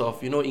videos of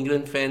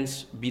England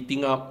fans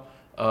beating up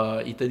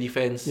Italy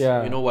fans.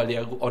 Yeah. While they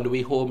are on the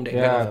way home, that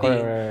Yeah, kind of thing.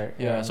 correct.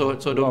 Yeah. Yeah. So A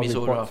don't lot be of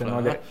so reports rough and all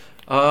lah.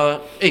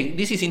 that. Hey,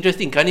 this is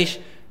interesting. Kanish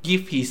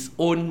give his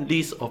own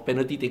list of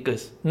penalty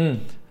takers.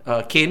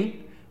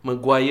 Kane,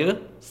 Maguire,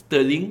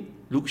 Sterling,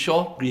 Luke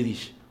Shaw,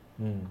 Grealish.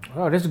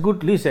 Oh, that's a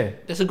good list.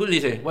 That's a good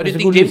list. What do you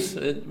think, James?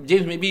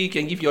 James, maybe you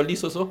can give your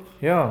list also.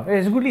 Yeah,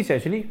 it's a good list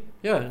actually.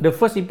 Yeah. The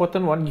first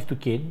important one give to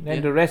Kane,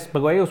 and the rest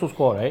Maguire also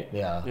score, right?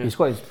 Yeah. He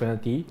scored his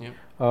penalty. Yeah.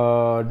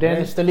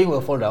 Then Sterling will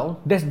fall down.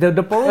 that's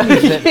the problem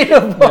is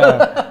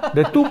that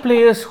the two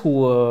players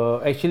who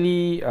were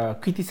actually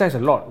criticized a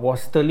lot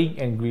was Sterling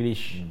and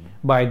Grealish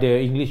by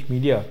the English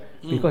media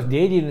because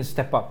they didn't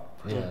step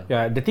up.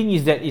 Yeah. The thing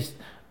is that is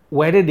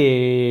whether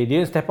they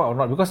didn't step up or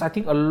not, because I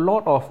think a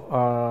lot of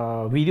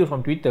videos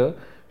on Twitter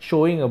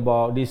showing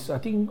about this. I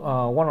think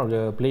one of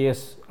the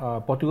players,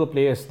 Portugal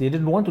players, they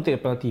didn't want to take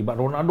a penalty, but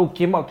Ronaldo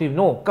came up to him,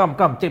 no, come,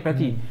 take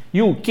penalty.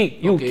 You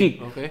kick.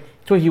 Okay.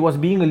 So he was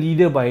being a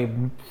leader by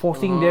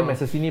forcing them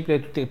as a senior player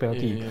to take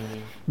penalty.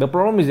 The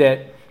problem is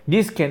that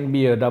this can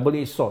be a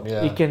double-edged sword.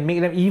 It can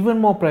make them even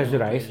more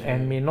pressurized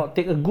and may not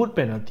take a good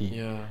penalty.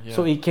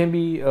 So it can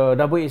be a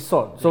double-edged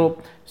sword. So,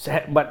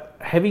 but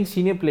having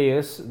senior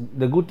players,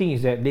 the good thing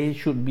is that they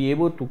should be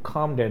able to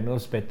calm their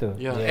nerves better.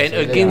 And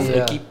against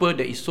a keeper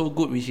that is so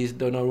good, which is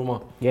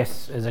Donnarumma.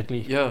 Yes,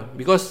 exactly. Yeah,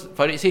 because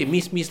Farid say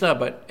miss lah,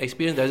 but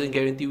experience doesn't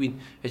guarantee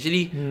win.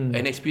 Actually,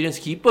 an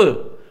experienced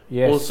keeper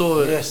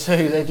also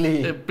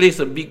exactly plays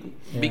a big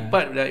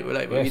part, like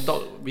we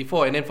talked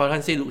before. And then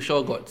Farhan say Luke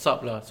Shaw got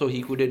sub lah, so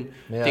he couldn't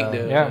take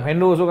the.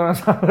 Hendo also kena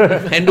sub.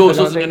 Hendo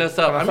also kena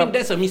sub. I mean,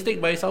 that's a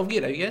mistake by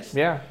Southgate, I guess.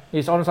 Yeah,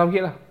 it's on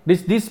Southgate lah.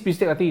 This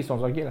mistake I think is on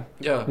Southgate lah.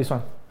 Yeah, this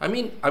one. I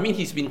mean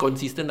he's been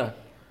consistent lah.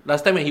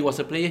 Last time when he was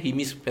a player, he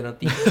missed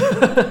penalty.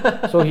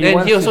 So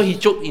he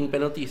choked in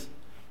penalties.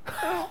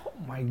 Oh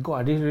my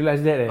god, I didn't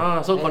realize that.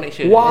 So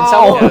connection.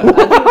 Wow. And some,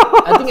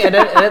 I think at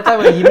that time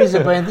when he missed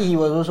the penalty, he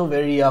was also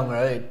very young,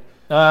 right?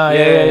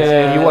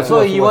 Yeah.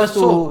 He wants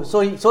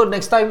to. So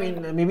next time,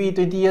 in maybe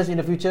 20 years in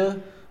the future,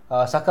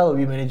 Saka will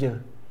be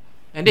manager.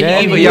 And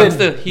then he gave a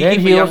youngster. He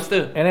gave a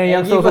youngster. And then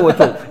youngster also will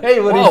choke. Hey, he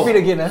will repeat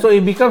again. So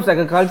it becomes like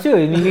a culture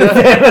in England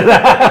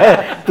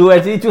to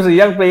actually choose a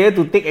young player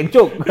to take and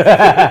choke.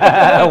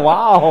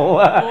 Wow.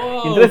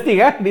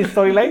 Interesting, this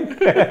storyline.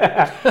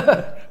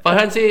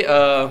 Farhan say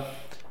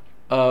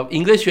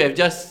England should have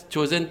just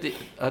chosen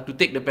to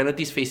take the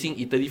penalties facing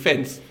Italy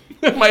fans.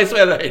 Might as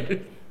well,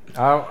 right?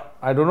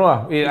 I don't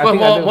know. I think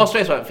more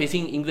stress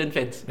facing England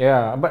fans.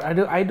 Yeah, but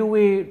either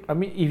way, I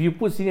mean, if you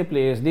put senior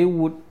players, they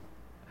would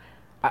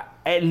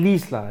at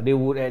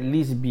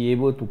least be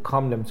able to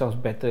calm themselves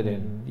better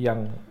than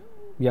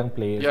young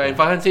players. Yeah, and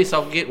Farhan says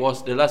Southgate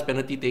was the last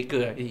penalty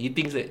taker. He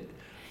thinks that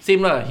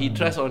same lah. He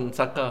trusts on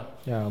Saka.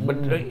 Yeah, but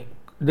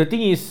the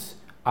thing is,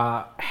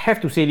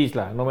 have to say this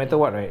lah. No matter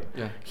what, right?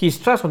 Yeah. His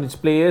trust on his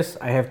players,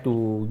 I have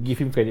to give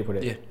him credit for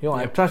that. Yeah.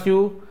 I trust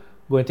you.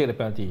 Go and take the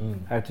penalty.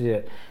 I have to say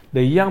that.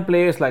 The young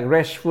players like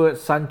Rashford,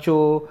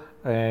 Sancho,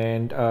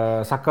 and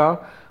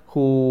Saka,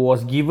 who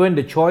was given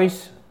the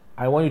choice,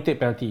 I want you to take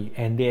penalty,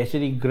 and they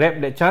actually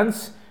grabbed that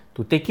chance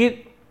to take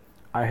it.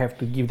 I have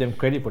to give them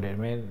credit for that,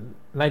 man.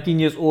 19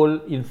 years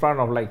old in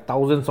front of like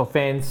thousands of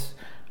fans,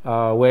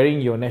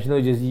 wearing your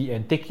national jersey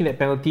and taking that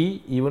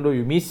penalty, even though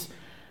you miss,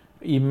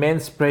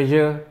 immense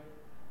pressure.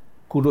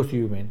 Kudos to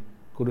you, man.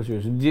 Kudos to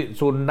you.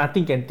 So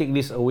nothing can take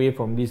this away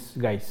from these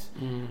guys.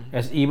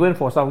 As even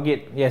for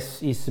Southgate,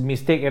 yes, it's a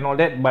mistake and all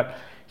that, but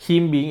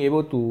him being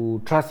able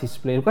to trust his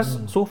players, because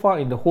so far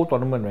in the whole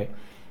tournament, right,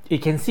 you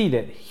can see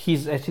that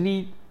he's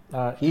actually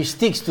he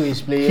sticks to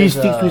his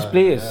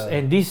players.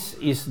 And this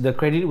is the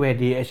credit where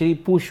they actually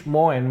push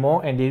more and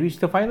more, and they reach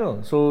the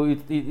final. So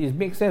it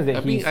makes sense that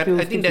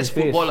I think that's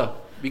football lah,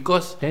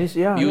 because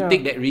you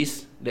take that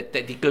risk, that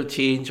tactical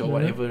change or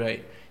whatever,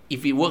 right?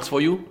 If it works for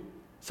you,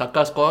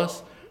 Saka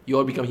scores, you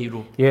all become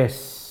hero.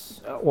 Yes.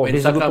 When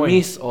Saka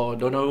miss or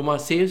Donnarumma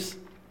saves,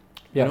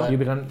 you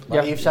become.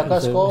 But if Saka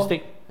scores,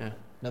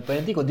 the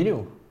penalty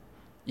continue.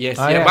 Yes,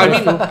 but I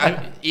mean,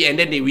 and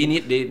then they win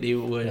it. They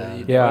were.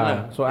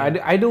 So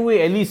either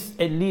way, at least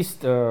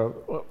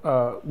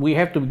we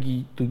have to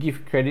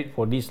give credit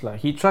for this lah.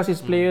 He trusts his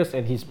players,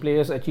 and his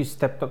players actually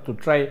stepped up to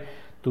try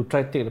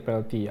take the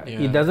penalty.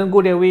 It doesn't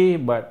go their way,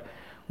 but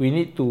we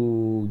need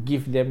to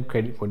give them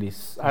credit for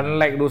this.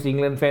 Unlike those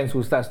England fans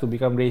who starts to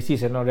become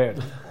racist and all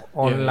that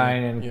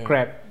online and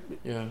crap.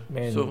 Yeah.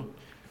 Man, So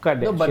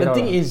cut that. No, but the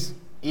thing is,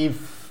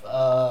 if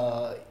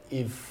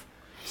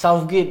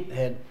Southgate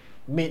had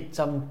made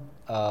some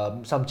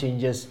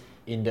changes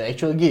in the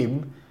actual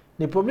game,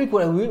 they probably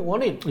could have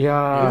won it.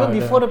 Yeah, even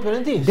before the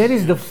penalties. That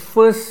is the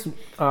first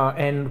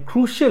and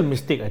crucial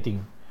mistake, I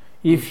think.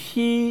 If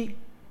he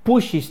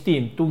pushed his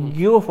team to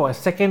go for a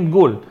second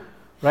goal,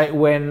 right,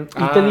 when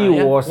Italy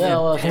was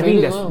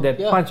having that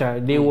punch,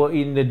 they were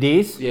in the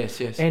days,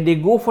 and they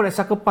go for that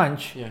sucker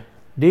punch,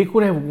 they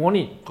could have won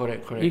it.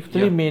 Correct.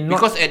 Italy may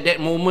not, because at that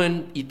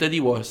moment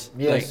Italy was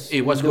like,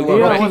 what's going on?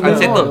 Right?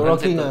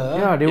 Unsettled.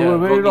 They were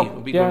very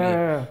rocked.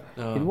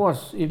 It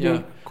was. If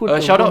they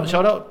could. shout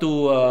out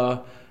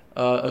to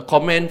a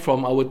comment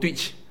from our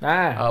Twitch.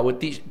 Our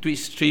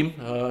Twitch stream,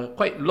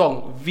 quite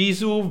long.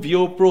 Visu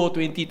Vio Pro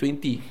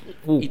 2020.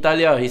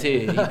 Italia, he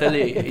say.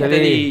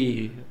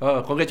 Italy.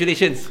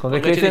 Congratulations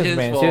man,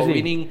 for seriously.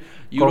 winning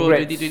Euro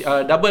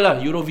 2020. Double lah,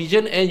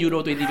 Eurovision and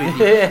Euro 2020.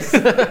 Yes.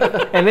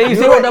 And then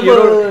you say Euro what?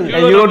 double.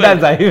 Euro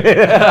dance.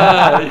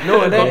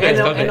 No, then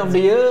end of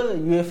the year,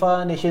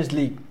 UEFA Nations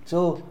League.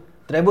 So,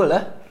 treble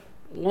lah.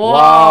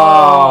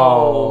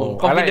 Wow.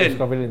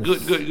 Confident. Confidence.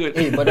 Good.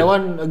 Hey, but that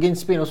one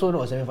against Spain also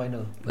not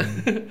semi-final.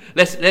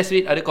 Let's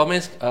read other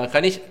comments.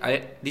 Kanish,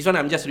 this one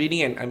I'm just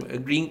reading and I'm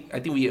agreeing.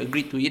 I think we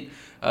agreed to it.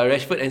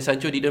 Rashford and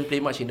Sancho didn't play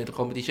much in the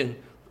competition.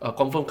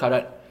 Confirm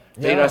karat.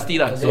 Very rusty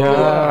lah. So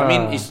I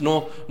mean, it's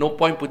no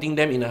point putting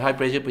them in a high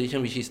pressure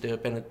position, which is the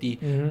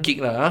penalty kick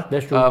lah.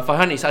 That's true.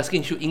 Farhan is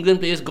asking, should England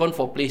players gone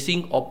for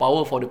placing or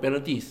power for the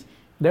penalties?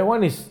 That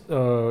one is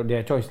their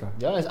choice lah.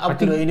 Yeah, it's up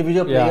to the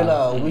individual player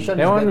lah. Which one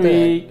is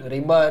better?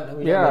 Rimbat,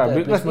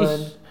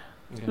 because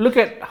look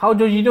at how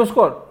Jorginho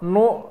scored.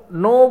 No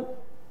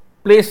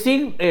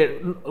placing.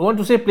 Want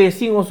to say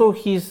placing also?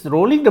 He's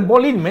rolling the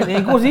ball in, man,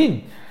 and it goes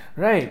in.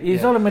 Right,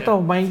 it's all a matter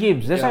of mind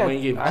games. That's why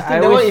mind games. I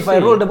think that one, if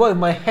I roll the ball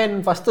with my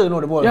hand faster,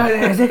 the ball. Yeah,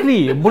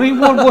 exactly. Bowling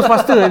ball goes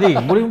faster, I think.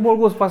 Bowling ball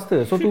goes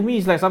faster. So to me,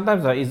 it's like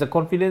sometimes it's the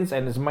confidence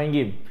and it's mind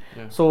game.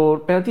 Yeah. So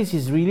penalties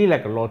is really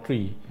like a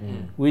lottery,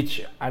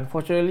 which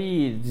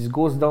unfortunately this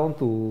goes down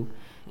to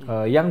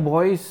young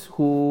boys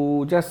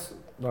who just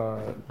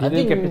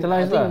didn't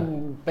capitalize. I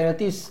think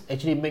penalties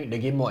actually make the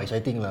game more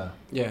exciting lah.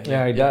 Yeah,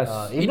 it does.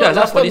 It does.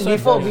 Last time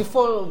before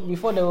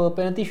the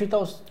penalty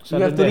shootouts,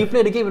 you have to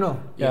replay the game,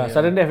 Yeah,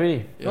 sudden death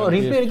really. No,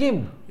 replay the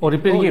game.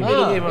 Replay the game.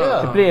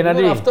 Replay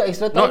another day. After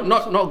extra time.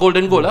 Not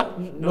golden goal lah.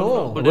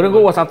 No. Golden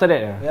goal was after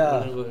that.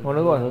 Yeah.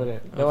 Golden goal was after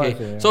that. Okay.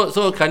 So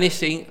Kanish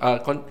saying,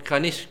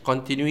 Kanish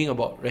continuing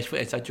about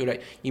Rashford and Sancho, right?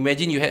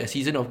 Imagine you had a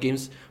season of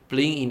games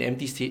playing in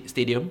empty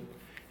stadium,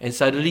 and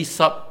suddenly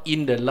sub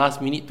in the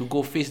last minute to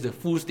go face the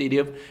full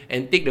stadium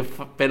and take the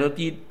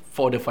penalty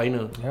for the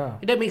final. Yeah.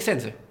 That makes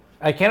sense.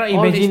 I cannot all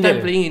imagine this time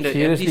that. playing in the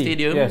empty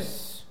stadium.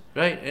 Yes.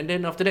 Right? And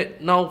then after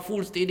that, now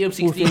full stadium,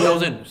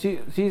 16,000.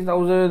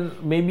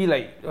 16,000, maybe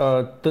like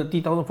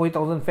 30,000,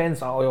 40,000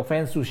 fans or your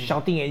fans who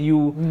shouting at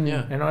you.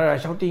 Yeah. And all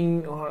that,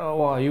 shouting,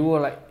 wow, you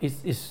were like,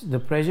 it's the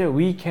pressure.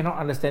 We cannot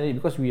understand it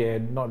because we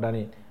had not done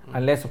it.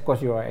 Unless, of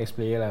course, you are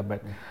ex-player lah.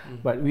 But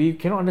we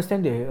cannot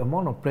understand the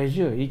amount of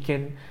pressure. We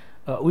can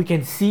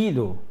see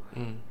though.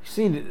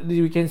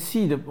 We can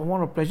see the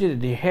amount of pressure that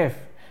they have.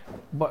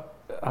 But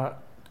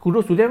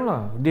kudos to them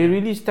lah. They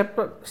really step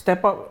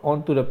up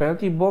onto the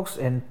penalty box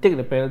and take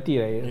the penalty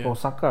for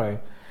Saka. Right?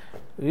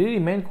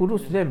 Really, man,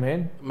 kudos to them,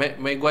 man.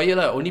 Maguire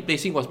lah. Only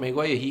placing was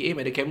Maguire. He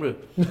aimed at the camera.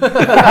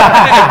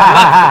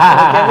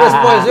 Camera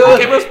spoils.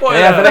 Camera spoil.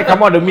 Yeah, after that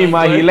come out the meme.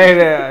 He like,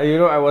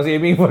 I was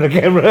aiming for the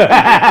camera.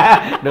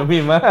 The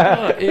meme.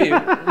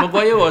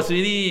 Maguire was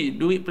really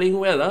playing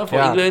well for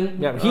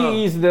England. Yeah,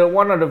 he is the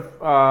one of the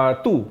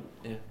two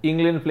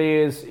England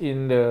players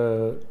in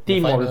the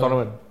team of the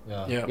tournament.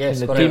 Yeah.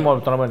 Yes, in the team of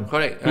the tournament.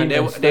 Correct.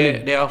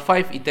 There are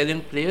 5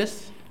 Italian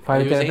players.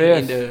 5 Italian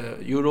players in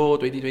the Euro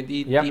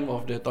 2020 team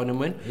of the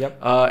tournament. Yep.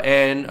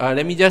 And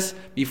let me just,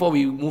 before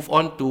we move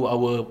on to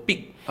our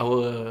pick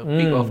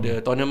of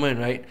the tournament,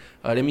 right?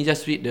 Let me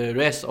just read the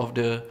rest of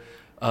the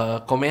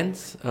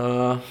comments.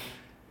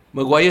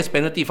 Maguire's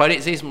penalty.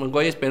 Farid says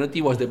Maguire's penalty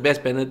was the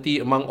best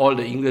penalty among all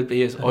the England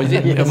players. Or is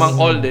it among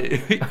all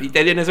the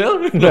Italian as well?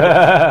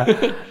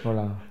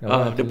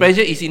 The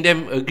pressure is in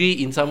them. Agree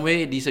in some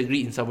way,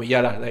 disagree in some way.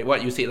 Yeah lah, like what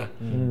you said lah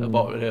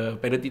about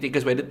the penalty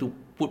takers, whether to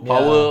put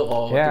power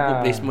or to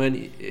put placement.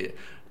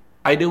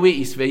 Either way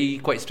is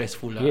quite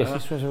stressful lah. Yes,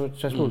 it's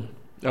stressful.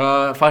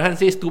 Farhan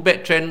says, too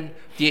bad Trent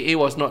TAA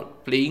was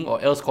not playing, or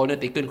else corner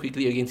taken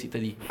quickly against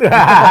Italy.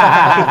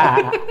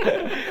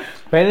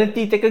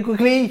 Penalty taken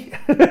quickly.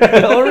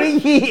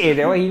 Already.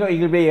 That one he not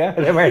England player.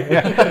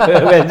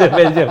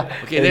 Belgium.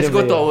 Okay, let's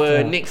go to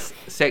our next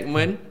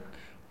segment.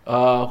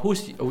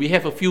 We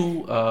have a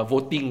few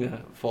voting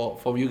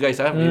for you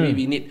guys. Maybe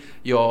we need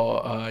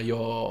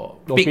your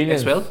pick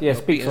opinions as well.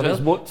 Yes, pick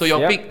as well. So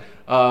your pick.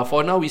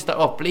 For now, we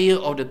start off player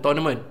of the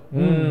tournament.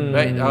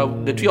 Right.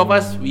 The three of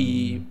us,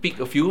 we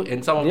pick a few, and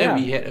some of them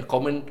we had a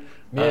common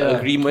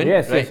agreement.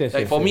 Yes, right. yes,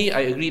 for me,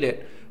 I agree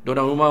that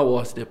Donnarumma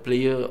was the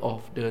player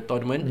of the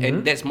tournament,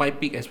 and that's my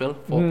pick as well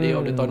for player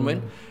of the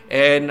tournament.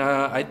 And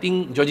I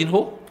think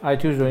Jorginho. I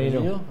choose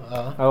Jorginho.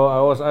 I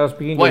was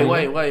picking.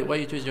 Why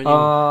you choose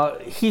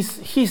Jorginho?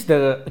 He's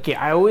the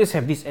I always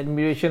have this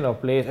admiration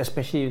of players,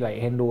 especially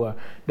like Hendo,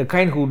 the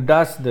kind who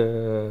does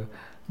the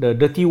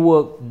dirty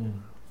work,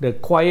 the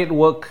quiet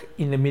work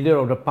in the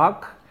middle of the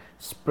park,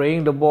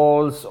 spraying the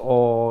balls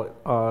or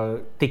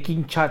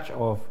taking charge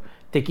of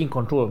taking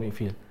control of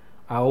midfield.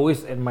 I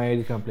always admire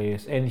these kind of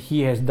players, and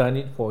he has done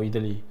it for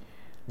Italy.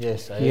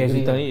 Yes, he has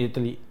done it in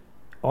Italy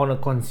on a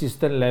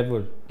consistent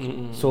level.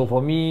 So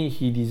for me,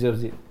 he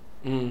deserves it.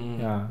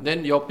 Yeah.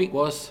 Then your pick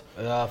was?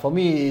 For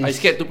me, I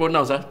scared to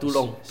pronounce. Too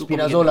long.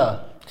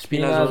 Spinazzola.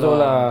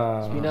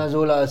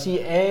 Spinazzola. See,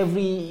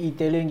 every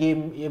Italy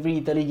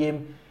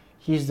game,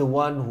 he's the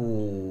one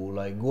who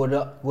like go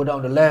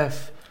down the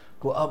left,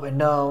 go up and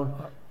down.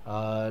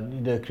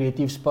 The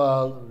creative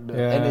spark, the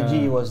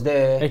energy was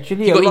there.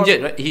 Actually, he got injured,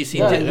 right? He's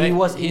injured, right? He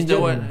was He's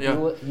injured. the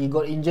one. He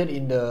got injured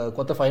in the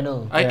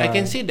quarterfinal. I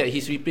can say that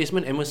his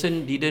replacement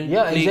Emerson didn't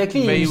play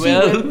exactly. very you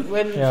well. See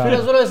when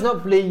Spinazzola is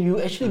not playing,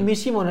 you actually miss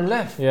him on the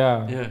left.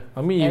 Yeah.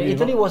 I mean, and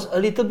Italy was a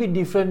little bit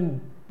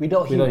different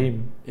without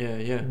him.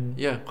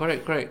 Yeah.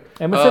 Correct.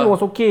 Emerson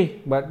was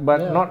okay, but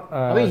not.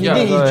 I mean, he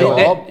did his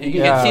job. You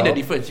can see the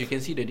difference.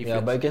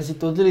 Yeah, but you can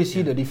totally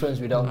see the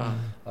difference without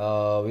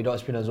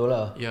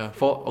Spinazzola. Yeah.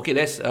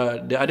 Let's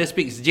the other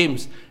speaks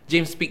James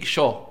speaks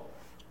Shaw.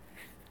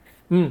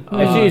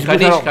 Actually,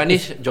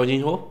 Kanish,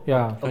 Jorginho.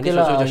 Yeah. Okay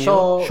lah.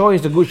 Shaw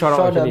is a good shout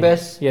out. Shaw the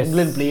best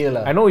England player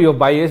lah. I know you're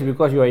biased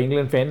because you're an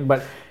England fan,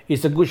 but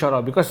it's a good shout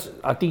out because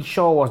I think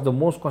Shaw was the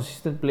most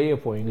consistent player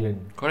for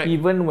England. Correct.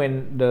 Even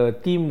when the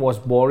team was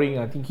boring,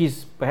 I think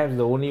he's perhaps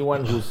the only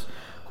one who's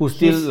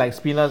still like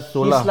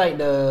Spinazzola. He's like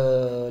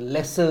the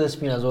lesser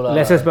Spinazzola.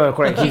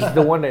 Correct. He's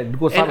the one that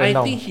goes up and down. And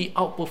I think he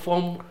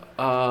outperformed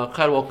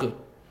Kyle Walker.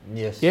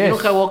 Yes. You know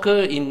Kyle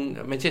Walker in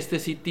Manchester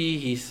City,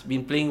 he's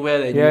been playing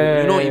well, and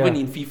even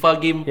in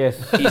FIFA game,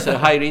 he's a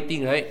high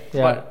rating, right?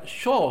 But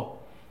Shaw,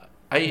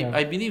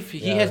 I believe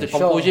he has the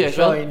composure as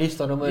well. Shaw in this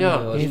tournament.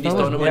 In this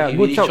tournament, he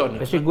really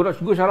shone. Actually,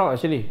 good shout out.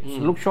 Actually,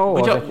 Luke Shaw.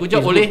 Good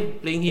job, Ole,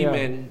 playing him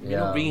and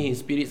bringing his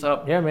spirits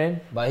up. Yeah,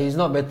 man. But he's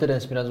not better than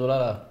Spinazzola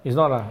lah. He's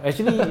not lah.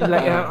 Actually,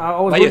 like I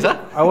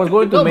was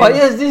going to. No,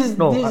 bias. This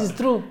is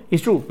true.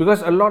 It's true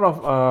because a lot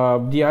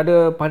of the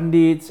other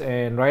pundits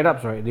and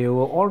write-ups, right? They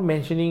were all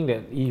mentioning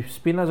that if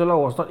Spinazzola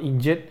was not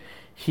injured,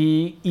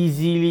 he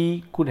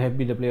easily could have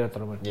been the player of the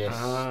tournament. Yes,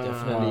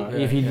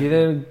 definitely. If he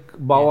didn't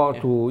bow out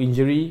to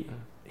injury,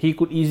 he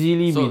could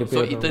easily be the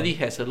player. So Italy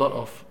has a lot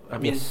of,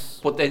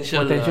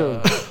 potential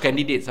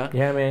candidates.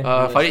 Yeah, man.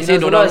 Farid say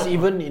Spinazzola is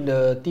even in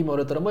the team of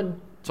the tournament.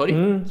 Sorry?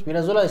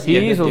 Spinazzola is in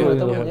the team of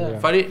the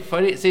tournament.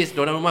 Farid says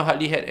Donnarumma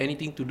hardly had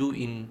anything to do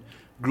in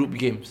group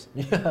games.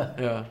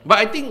 Yeah. But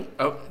I think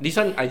this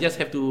one I just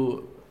have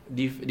to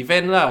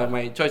defend lah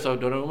my choice of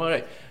Donnarumma,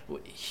 right?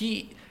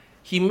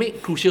 He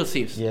made crucial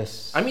saves.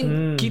 Yes. I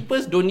mean,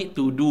 keepers don't need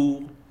to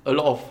do a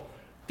lot of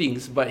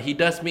things, but he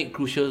does make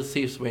crucial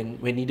saves when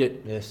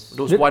needed. Yes.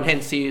 Those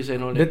one-hand saves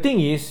and all that. The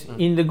thing is,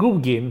 in the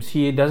group games,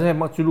 he doesn't have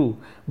much to do.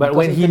 But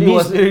because when he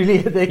was really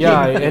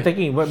attacking.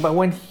 attacking. But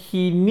when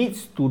he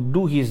needs to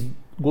do his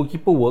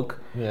goalkeeper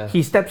work,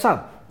 he steps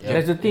up.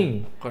 That's the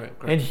thing.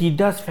 Correct. And he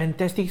does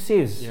fantastic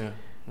saves. Yeah.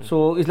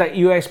 So it's like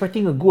you're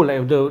expecting a goal,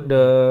 like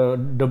the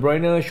De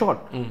Bruyne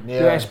shot.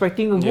 You're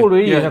expecting a goal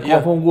already, a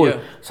confirmed goal.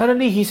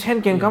 Suddenly his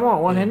hand can come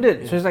out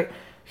one-handed. So it's like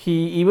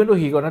even though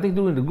he got nothing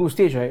to do in the group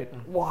stage, right?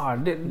 Wow,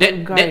 that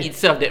guy. That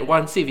itself, that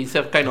one save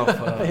itself, kind of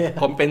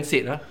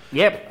compensate.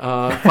 Yep.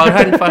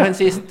 Farhan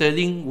says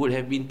Sterling would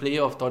have been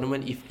player of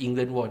tournament if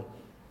England won.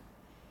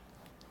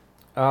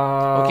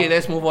 Okay,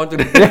 let's move on to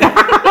the.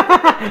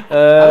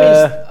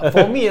 I mean,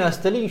 for me,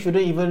 Sterling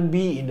shouldn't even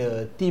be in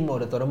the team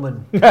of the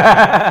tournament.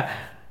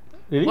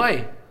 Really?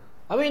 Why?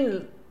 I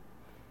mean,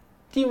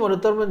 team of the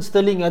tournament,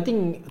 Sterling. I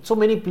think so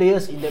many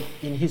players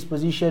in his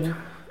position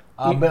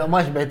are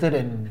much better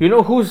than. You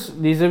know who's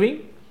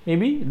deserving?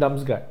 Maybe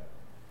Damsgaard.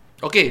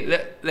 Okay,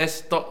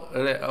 let's talk.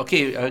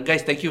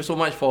 Guys, thank you so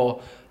much for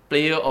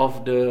player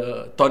of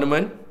the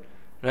tournament.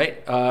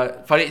 Right,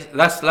 Farid,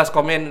 last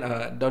comment.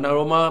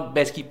 Donnarumma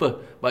best keeper,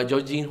 but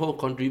Jorginho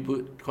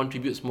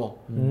contributes more,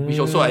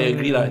 which also I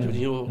agree lah.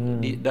 Jorginho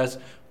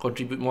does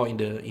contribute more in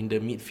the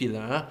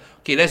midfield lah.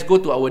 Okay, let's go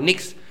to our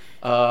next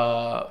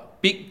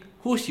pick.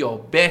 Who's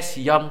your best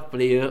young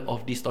player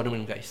of this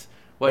tournament, guys?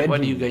 What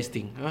do you guys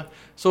think?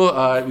 So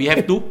we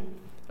have two.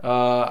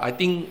 I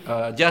think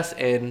Jas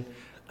and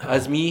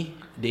Azmi,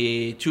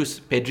 they choose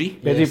Pedri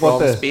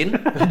from Spain.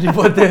 Pedri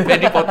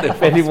Potter.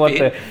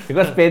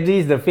 Because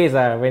Pedri is the face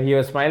when he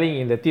was smiling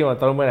in the team of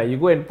tournament. You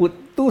go and put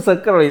 2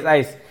 circles on his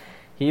eyes.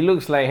 He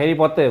looks like Harry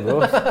Potter,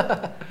 bro.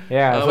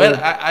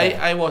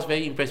 I was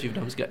very impressed with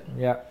Damsgaard.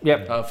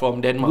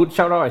 From Denmark. Good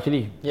shout out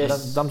actually.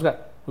 Yes. Damsgaard.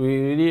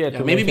 We really had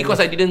to maybe because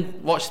I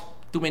didn't watch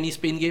too many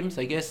Spain games,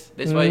 I guess.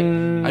 That's why.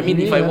 I mean,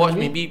 if I watch,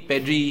 maybe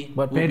Pedri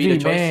would be the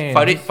choice.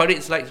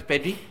 Farid likes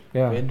Pedri.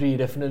 Yeah. Pedri,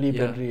 definitely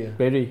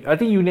Pedri. I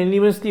think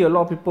unanimously a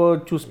lot of people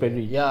choose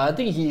Pedri. Yeah, I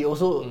think he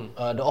also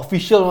the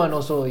official one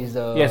also is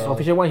the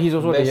official one. He's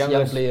also the youngest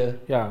young player.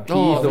 Yeah,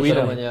 he is the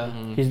winner.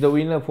 One, He's the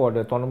winner for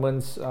the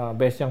tournament's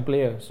best young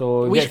player.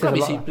 So which club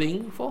is he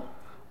playing for?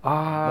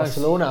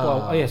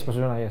 Barcelona. Yes,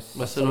 Barcelona. Yes.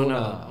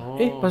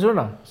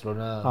 Barcelona.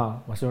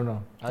 Barcelona.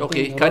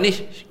 Okay,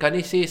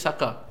 Kanish say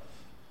Saka.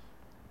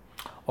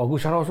 Good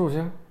shout out also,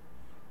 yeah.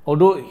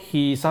 Although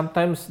he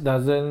sometimes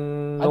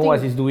doesn't know what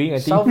he's doing, I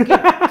think.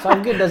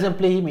 Southgate doesn't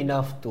play him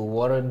enough to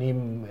warrant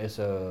him as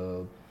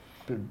a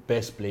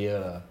best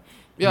player.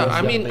 Yeah,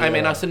 I mean, I'm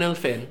an Arsenal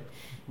fan,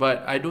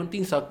 but I don't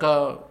think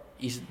Saka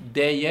is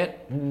there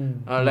yet.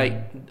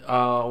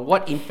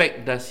 What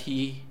impact does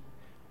he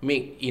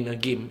make in a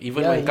game,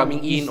 even when coming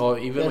in or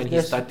even when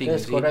he's starting.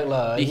 That's correct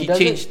lah. Did he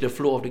change the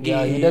flow of the game?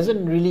 Yeah, he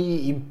doesn't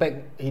really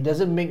impact. He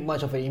doesn't make much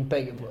of an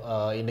impact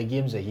in the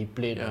games that he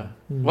played. Yeah.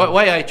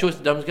 Why I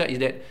chose Damsgaard is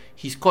that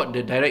he scored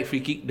the direct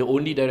free kick, the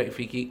only direct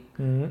free kick,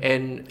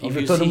 and if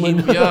you see him,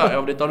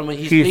 of the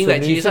tournament, he's playing like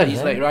GSR.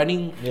 He's like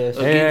running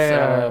against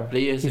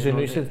players. He's a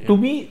nuisance. To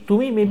me,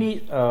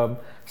 maybe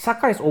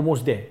Saka is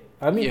almost there.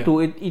 I mean,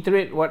 to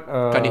iterate what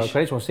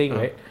Kanish was saying,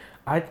 right?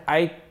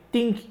 I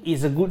think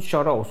it's a good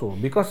shout out also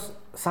because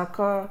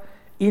Saka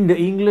in the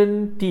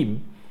England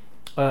team,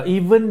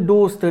 even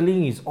though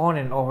Sterling is on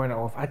and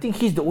off, I think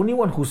he's the only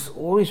one who's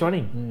always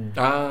running.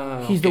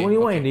 He's the only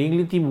one in the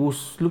England team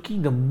who's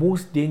looking the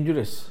most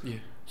dangerous.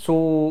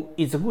 So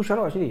it's a good shout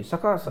out actually.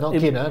 Saka not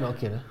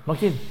Kane.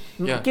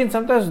 Kane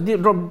sometimes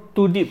drop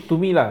too deep to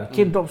me lah.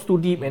 Kane drops too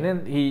deep and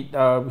then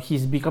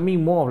he's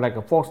becoming more of like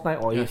a false nine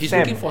or he's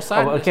looking for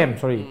Son. Or a Cam,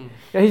 sorry.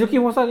 Yeah, he's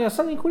looking for Son. Yeah,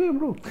 Son in Korea,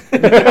 bro.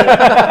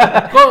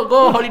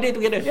 go holiday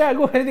together. Yeah,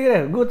 go holiday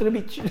together. Go to the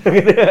beach.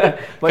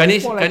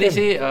 Kanish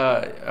say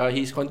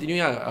he's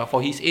continuing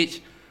for his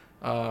age.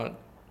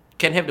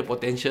 Can have the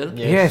potential,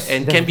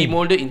 and can be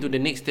molded into the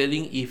next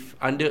Sterling if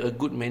under a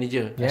good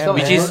manager,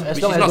 which is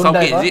not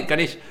Southgate, is it,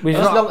 Kanish?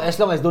 As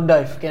long as don't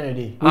dive, can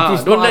already.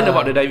 Don't learn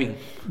about the diving.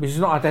 Which is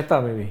not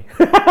Arteta maybe.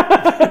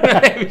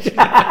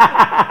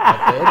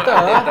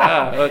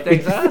 Arteta.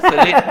 Thanks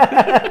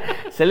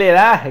Selit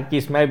lah.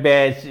 Kiss my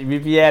badge,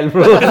 BPL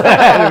bro.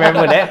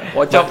 Remember that?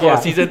 Watch out for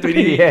season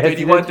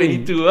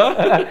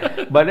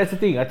 2021-22. But that's the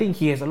thing. I think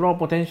he has a lot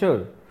of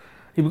potential.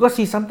 Because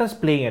he's sometimes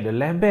playing at the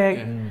left back,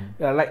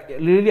 like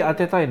really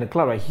Arteta in the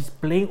club, right? He's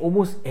playing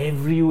almost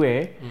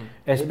everywhere,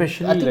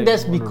 especially. I think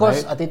that's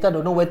because Arteta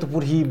don't know where to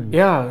put him.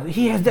 Yeah,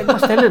 he has that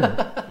much talent.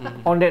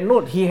 On that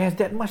note, he has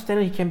that much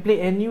talent. He can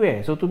play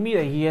anywhere. So to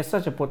me, he has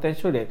such a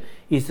potential that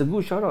it's a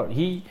good shout out.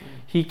 He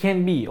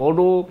can be,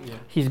 although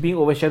he's being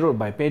overshadowed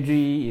by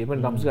Pedri, even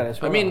Damsgaard as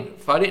well. I mean,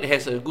 Farid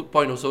has a good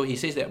point also. He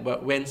says that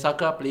but when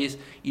Saka plays,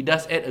 he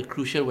does add a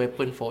crucial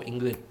weapon for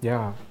England.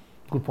 Yeah,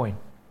 good point.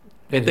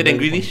 Better than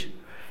Grealish?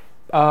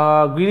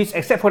 Grealish,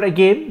 except for that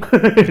game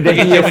that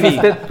he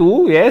assisted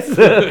to, yes,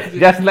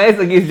 just nice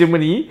against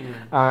Germany.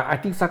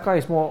 I think Saka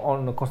is more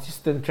on a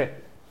consistent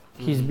threat.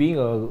 He's being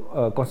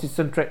a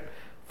consistent threat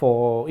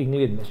for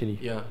England actually.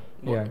 Yeah.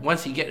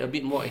 Once he get a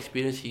bit more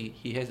experience, he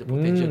has the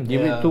potential.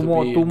 Give it two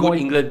more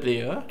England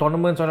player.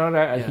 Tournaments and all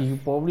that. He will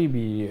probably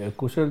be a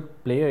crucial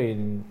player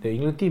in the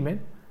England team,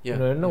 man. Yeah.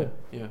 You don't know.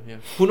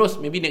 Who knows?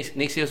 Maybe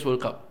next year's World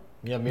Cup.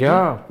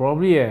 Yeah,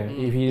 probably.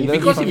 If he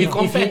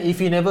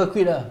never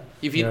quit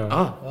if he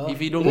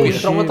don't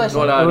quit, no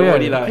lah, don't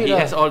worry lah. He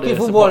has all the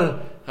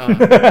football.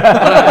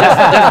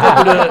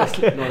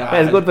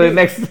 Let's go to the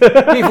next.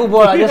 Play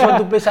football. I just want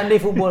to play Sunday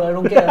football. I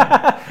don't care.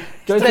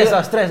 Stress.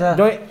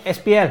 Join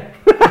SPL.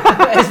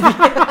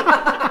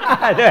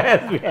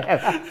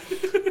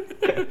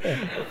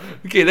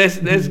 Okay,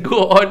 let's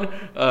go on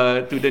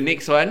to the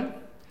next one.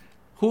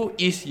 Who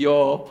is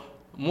your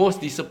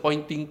most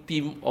disappointing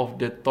team of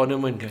the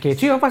tournament, guys? Okay,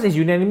 three of us is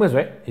unanimous,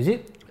 right? Is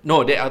it?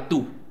 No, there are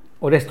two.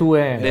 Oh, there's two.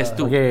 There's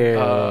two. Okay.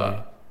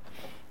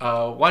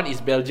 One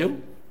is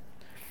Belgium,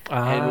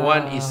 and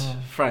one is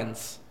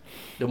France.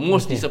 The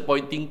most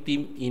disappointing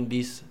team in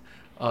this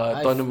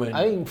tournament.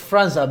 I think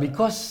France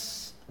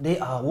because they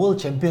are world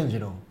champions,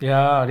 you know.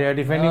 Yeah, they are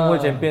defending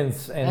world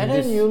champions, and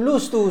then you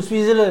lose to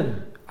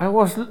Switzerland. I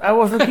was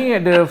looking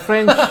at the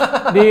French.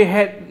 They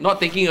had not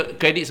taking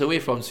credits away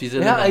from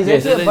Switzerland. Yeah,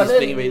 exactly. Switzerland but is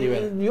playing very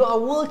well. You are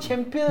world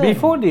champion.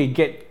 Before they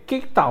get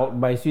kicked out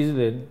by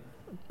Switzerland,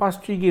 past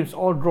 3 games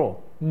all draw.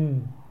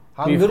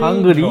 With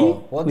Hungary,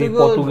 with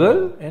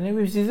Portugal, and then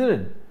with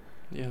Switzerland.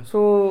 Yeah.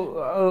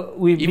 So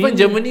even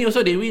Germany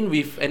also they win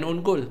with an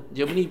own goal.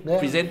 Germany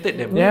presented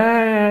them.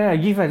 Yeah.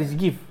 It's a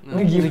gift.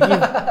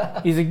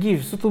 It's a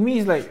gift. So to me,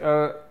 it's like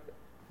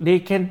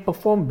they can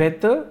perform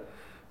better,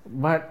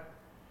 but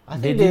I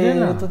think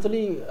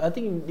I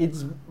think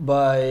it's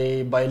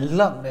by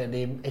luck that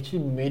they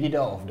actually made it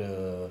out of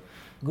the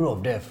group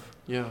of death.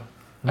 Yeah.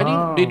 I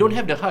think they don't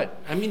have the heart.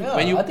 I mean,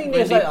 when you I think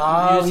they like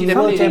you see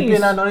them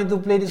champion lah, no need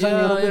to play this one.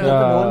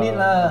 Don't need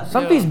lah.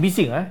 Something is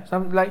missing,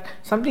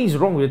 something is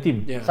wrong with the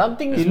team. Yeah.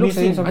 Something is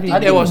missing. I think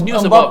there was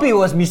news about Mbappe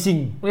was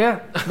missing.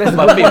 Yeah, that's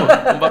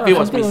Mbappe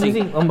was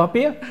missing.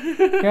 Mbappe,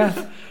 yeah.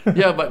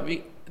 Yeah, but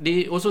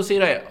they also say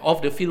right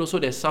off the field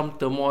also there's some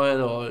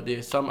turmoil or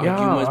there's some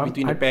arguments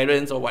between the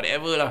parents or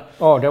whatever lah.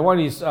 Oh, that one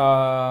is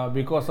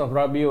because of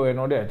Rabiot and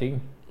all that.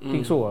 I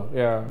think so.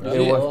 Yeah,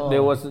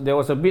 there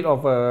was a bit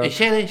of a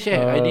share.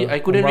 I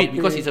couldn't read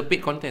because it's a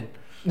paid content.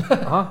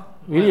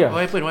 Really?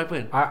 What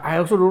happened? I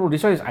also don't know.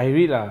 This one is I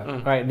read lah.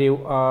 Right?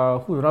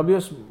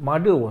 Rabiot's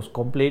mother was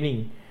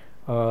complaining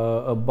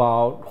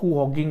about who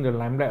hogging the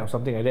limelight or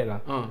something like that lah.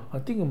 I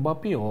think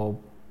Mbappe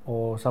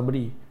or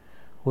somebody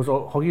who's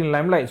hogging the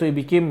limelight. So it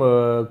became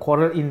a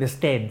quarrel in the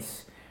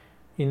stands,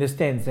 and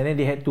then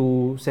they had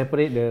to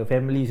separate the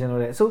families and all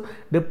that. So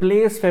the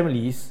players'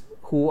 families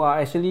who are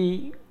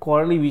actually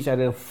quarreling with each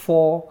other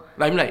for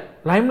limelight.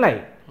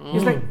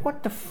 It's like,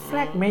 what the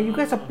flag, man? You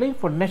guys are playing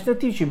for national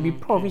team, should be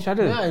proud of each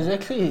other. Yeah,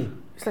 exactly.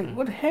 It's like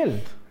what the hell?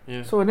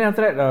 Yeah. So then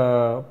after that,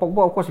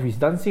 Pogba, of course, if he's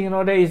dancing and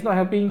all that, he's not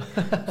helping.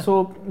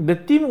 So the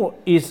team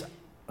is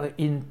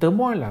in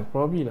turmoil lah,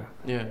 probably lah.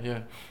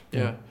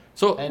 Yeah.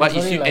 So, And but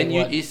it's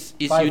only is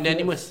like, 5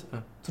 unanimous?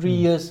 3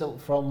 years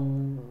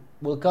from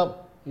World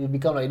Cup, you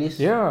become like this.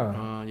 Yeah.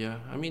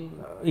 I mean,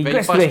 It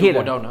very gets to fast the head.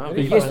 go down.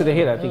 It gets to the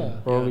head, I think,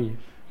 Yeah. probably.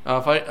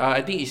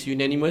 I think it's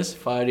unanimous.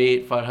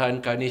 Farid,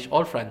 Farhan, Kanish,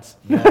 all France.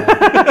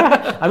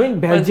 I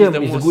mean, Belgium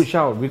the is a most- good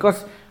shout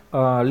because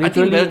I think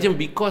literally. Belgium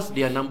because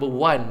they are number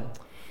 1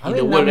 in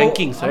the world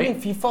rankings, I right?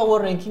 mean, FIFA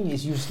world ranking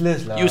is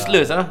useless lah.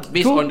 Useless,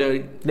 based True. on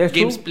the That's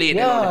games true.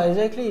 played. and all Yeah, that.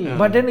 exactly.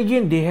 But then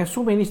again, they have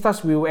so many stars.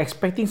 We were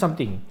expecting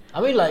something.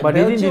 I mean, like But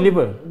they didn't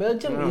deliver.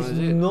 Belgium No, is is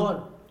it?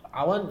 not.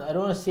 I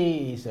don't want to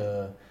say it's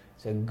a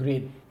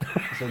great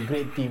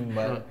team,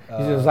 but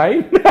Is it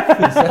Zayn?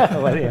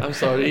 I'm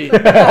sorry.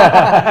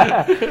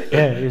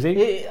 Yeah, you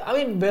see? I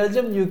mean,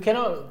 Belgium. You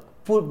cannot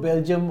put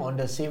Belgium on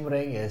the same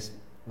rank as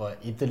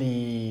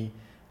Italy,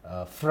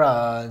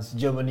 France,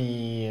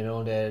 Germany, and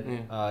all that.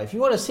 If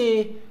you want to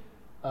say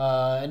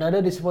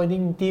another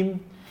disappointing team,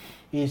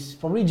 is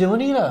probably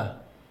Germany lah.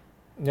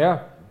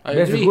 Yeah. I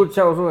That's agree. a good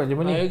shout also,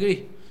 Germany. I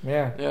agree.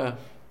 Yeah. Yeah.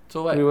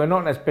 So what? We were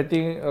not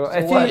expecting. what?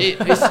 Actually,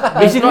 not-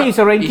 basically it's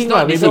a ranking It's not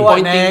lah, maybe.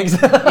 disappointing. So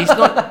what next? It's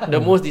not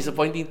the most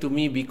disappointing to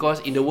me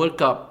because in the World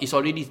Cup it's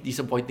already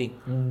disappointing.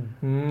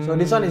 So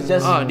this one is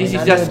just. This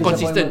is another just disappointment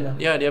consistent. lah.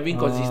 Yeah, they are being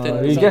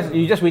consistent.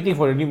 you just waiting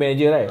for the new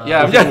manager, right?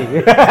 Yeah, I'm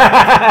Basically.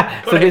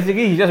 So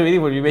basically, he's just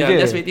waiting for the new manager.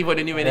 Yeah, just waiting for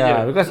the new manager.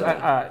 Yeah, because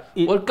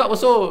World Cup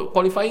also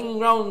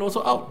qualifying round also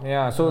out.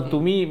 yeah. So to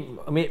me,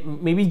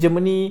 maybe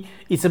Germany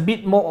it's a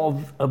bit more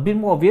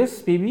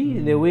obvious,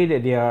 maybe the way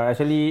that they are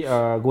actually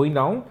going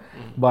down.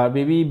 But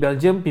maybe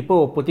Belgium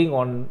people were putting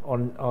on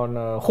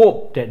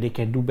hope that they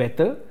can do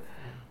better.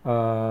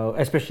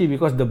 Especially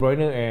because De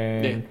Bruyne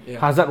and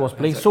Hazard was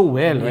playing so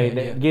well, right?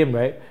 That game,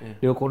 right?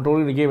 They were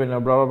controlling the game and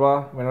blah blah blah.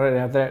 When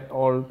after that,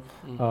 all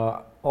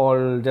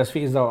just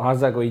fixed out.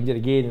 Hazard got injured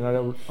again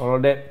and all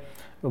of that.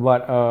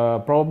 But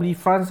probably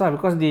France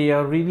because they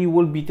are really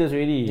world beaters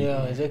already.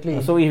 Yeah, exactly.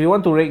 So if you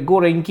want to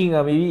go ranking,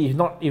 maybe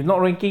if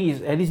not ranking,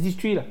 is at least these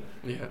three lah.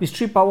 Yeah. These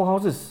three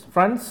powerhouses: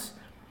 France,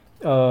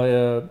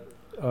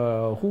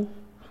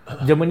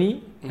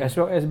 Germany, as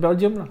well as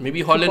Belgium lah. Maybe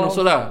Holland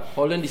also lah.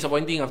 Holland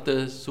disappointing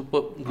after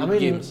super good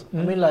games.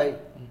 I mean, like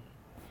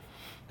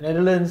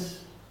Netherlands,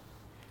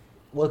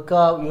 World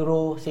Cup,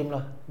 Euro, same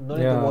lah. No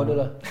need to bother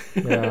lah.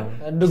 Yeah.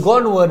 And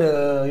gone were the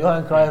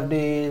Johan Cruyff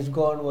days,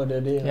 gone were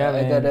the man.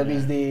 Edgar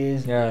Davids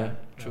days. Yeah.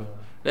 True.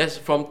 Let's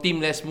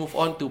move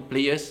on to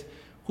players.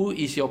 Who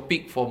is your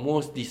pick for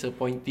most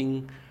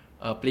disappointing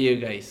player,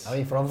 guys? I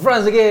mean, from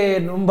France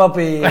again,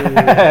 Mbappe.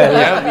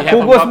 Yeah, we have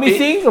Who goes Mbappe.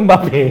 missing?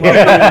 Mbappe.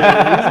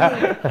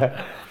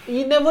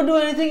 He never do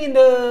anything in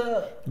the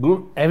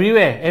Group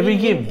everywhere, every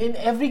in, game. In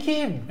every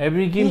game.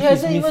 Every game He he's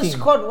hasn't even missing.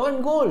 scored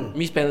one goal.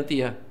 Miss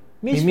penalty,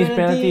 Missed missed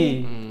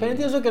penalty. penalty.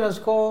 Penalty also cannot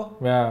score.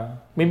 Yeah,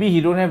 maybe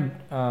he don't have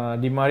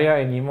Di Maria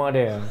and Neymar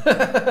there.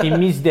 He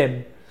missed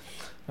them.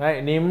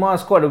 Right, Neymar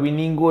scored the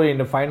winning goal in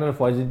the final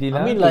for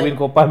Argentina to win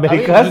Copa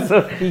America.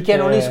 So he can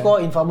only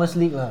score in Farmers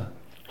League lah.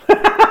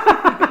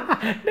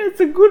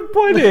 that's a good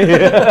point.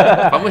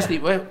 Farmers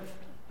League, well,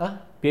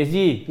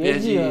 PSG.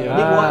 PSG,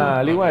 League One.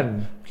 League One.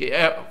 okay,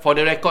 for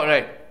the record,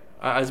 right?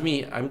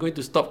 Azmi, I'm going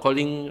to stop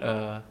calling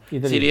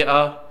Italy. Serie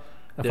A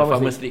the Farmers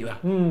Farmers League lah,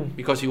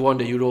 because you won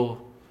the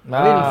Euro. I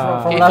mean,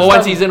 from Okay, last for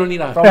one time- season only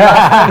lah. From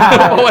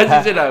last, For one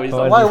season lah. we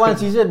stop. why one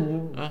season?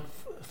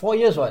 4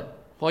 years what?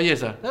 4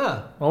 years lah.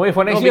 Yeah. Oh, wait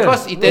for next No, year.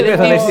 because Italian Wait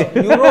for next teams-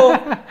 year. Euro,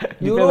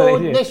 Depends on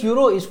next year. next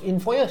Euro is in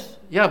 4 years.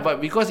 Yeah,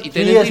 but because 3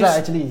 Italian years teams lah,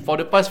 actually. for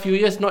the past few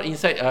years not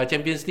inside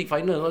Champions League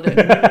final all that.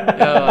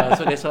 Yeah,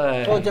 so that's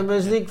why. So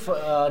Champions League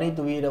need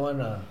to be the one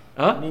lah.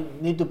 Huh?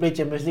 Need to play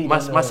Champions League.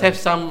 Must then, have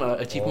some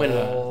achievement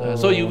lah. Oh.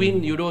 So you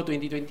win Euro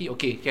 2020,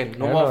 okay, can.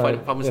 No more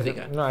Farmers League.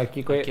 No, I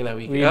keep quiet. Okay lah,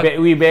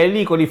 we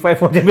barely qualify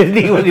for Champions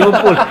League for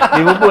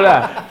Liverpool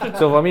lah.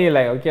 So for me,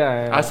 like okay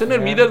lah. Arsenal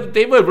middle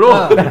table,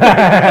 bro.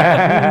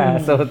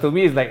 So to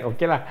me, it's like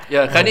okay lah.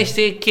 Yeah, Kanish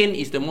say Kane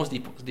is the most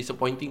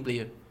disappointing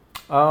player.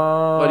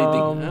 What do you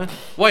think? Huh?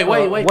 Why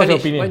what's your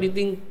Kanish? opinion? Why do you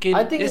think Kane?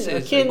 I think That's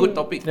a Kane, good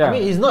topic. Yeah. I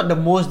mean, he's not the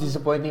most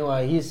disappointing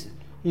one. He's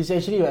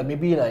actually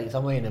maybe like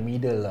somewhere in the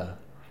middle lah.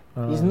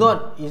 He's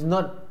not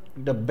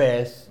the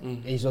best.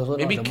 He's also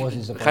Maybe not the most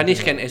disappointing.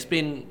 Kanish can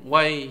explain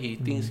why he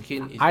thinks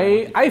Kane is the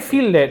most I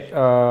feel that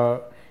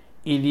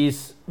it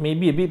is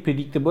maybe a bit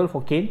predictable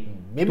for Kane.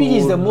 Maybe to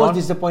he's the most not-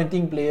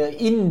 disappointing player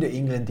in the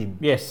England team.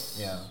 Yes.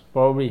 Yeah.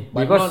 Probably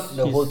But because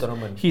not the whole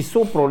tournament. He's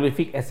so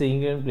prolific as an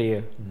England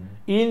player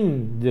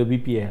in the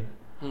BPL.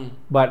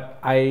 But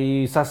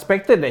I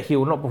suspected that he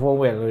will not perform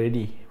well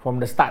already from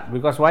the start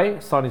because why?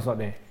 Son is not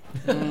there.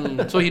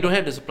 So he don't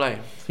have the supply.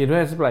 He don't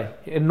have supply.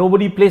 And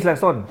nobody plays like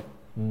Son.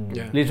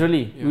 Yeah.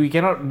 Literally, we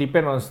cannot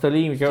depend on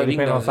Sterling. We cannot Sterling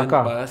depend on doesn't Saka.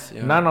 pass,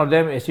 yeah. None of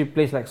them actually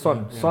plays like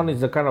Son. Son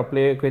is the kind of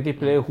player, creative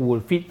player who will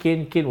feed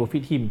Kane. Kane will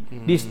feed him.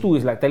 These two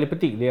is like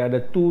telepathic. They are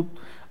the two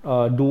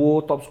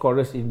duo top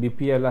scorers in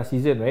BPL last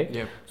season, right?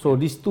 Yep. So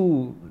these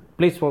two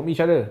plays off each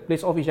other.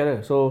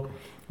 So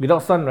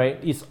without Son, right?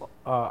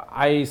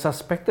 I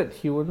suspected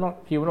he will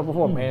not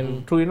perform,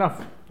 and true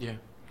enough.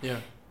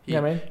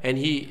 Man. And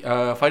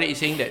Farid is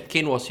saying that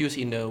Kane was used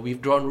in the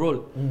withdrawn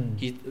role.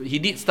 He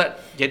did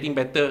start getting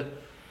better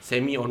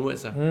semi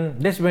onwards.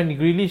 That's when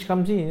Grealish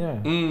comes in,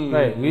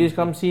 right? Grealish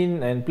comes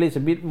in and plays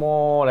a bit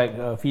more like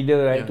a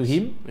feeder, right, to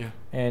him,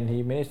 and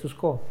he managed to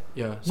score.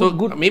 Yeah. So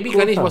good maybe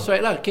Kanish was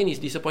right lah. Kane is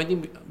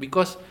disappointing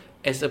because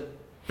as a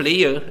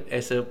player,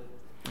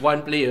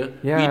 one player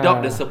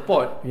without the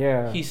support,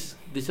 he's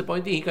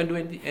disappointing. He can't do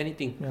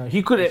anything. Yeah,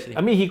 he could.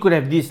 He could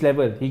have this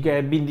level. He could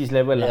have been this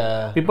level.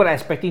 Yeah. People are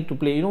expecting to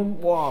play.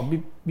 Wow,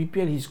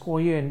 BPL he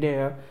score here and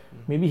there.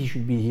 Maybe he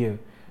should be here.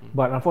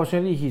 But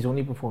unfortunately, he's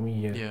only performing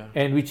here. Yeah.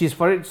 And which is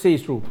Farid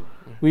says true.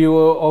 We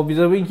were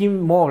observing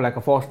him more like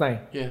a false nine,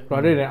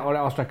 rather than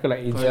all-out striker like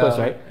in Spurs,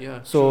 right? Yeah.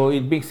 So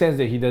it makes sense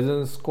that he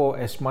doesn't score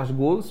as much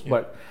goals,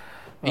 but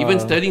even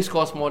Sterling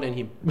scores more than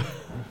him.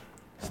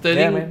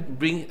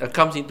 Sterling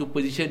comes into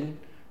position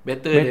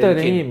better than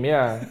him.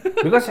 Yeah.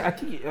 Because I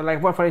think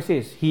like what Farid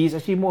says, he is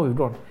actually more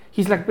withdrawn.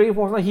 He's like playing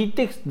false nine. He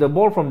takes the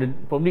ball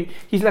probably.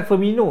 He's like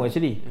Firmino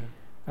actually.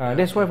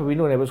 That's why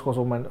Firmino never scores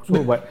so much.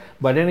 So, but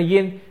then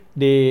again,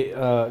 they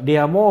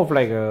are more of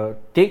like a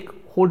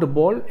hold the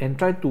ball and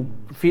try to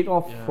feed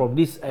off from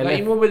this. Like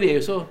Immobile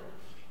also.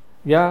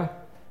 Yeah,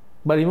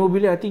 but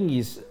Immobile I think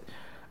is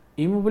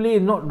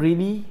not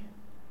really,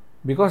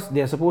 because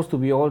they are supposed to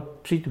be all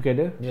three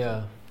together.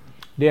 Yeah,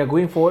 they are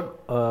going forward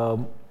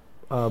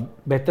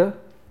better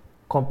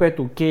compared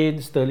to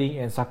Kane, Sterling,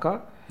 and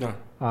Saka.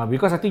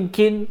 Because I think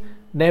Kane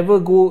never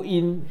go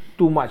in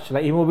too much.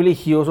 Like Immobile,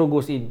 he also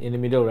goes in the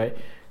middle, right?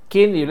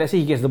 Kane, if let's say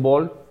he gets the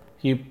ball,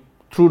 he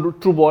through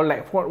ball,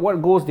 like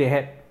what goals they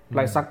had,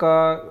 like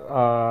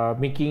Saka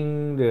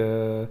making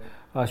the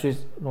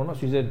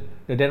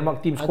the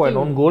Denmark team score an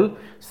own goal.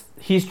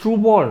 His through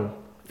ball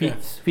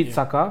fits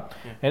Saka,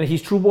 and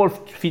his through ball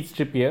fits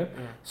Trippier.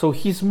 So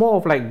he's more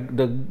of like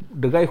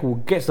the guy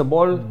who gets the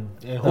ball,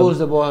 holds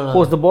the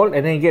ball,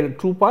 and then get a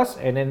true pass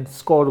and then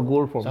score the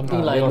goal from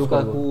something like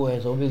Lukaku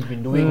has always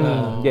been doing.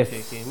 Yes.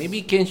 Okay.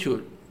 Maybe Kane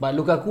should. But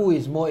Lukaku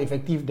is more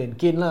effective than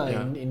Kane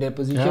in that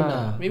position.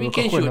 Maybe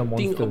Kane should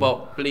think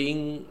about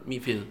playing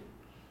midfield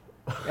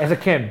as a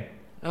cam.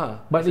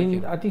 But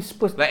I think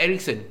Spurs like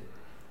Eriksen.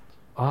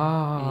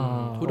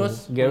 Who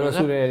knows?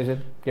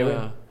 Eriksen.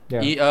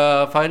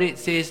 Farid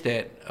says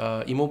that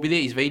Immobile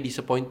is very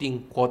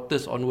disappointing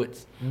quarters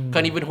onwards.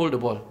 Can't even hold the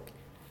ball.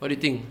 What do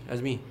you think,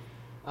 Azmi?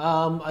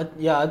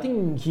 I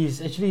think he's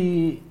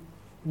actually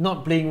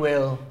not playing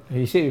well.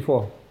 He said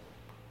before,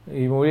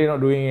 Immobile not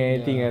doing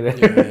anything.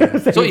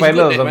 So it's good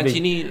that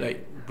Mancini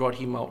brought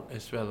him out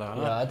as well.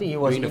 I think he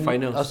was in the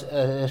finals,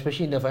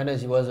 especially in the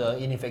finals. He was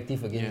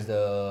ineffective against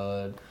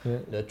the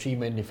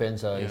 3-man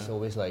defense. It's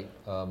always like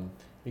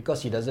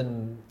because he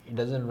doesn't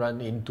run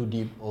in too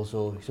deep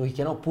also, so he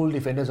cannot pull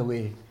defenders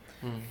away.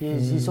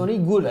 He's only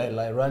good at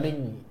like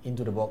running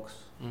into the box.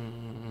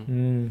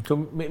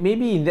 So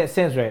maybe in that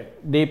sense, right?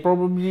 They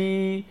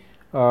probably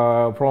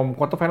from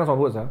quarterfinals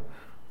onwards,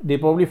 they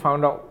probably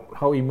found out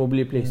how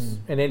Immobile plays,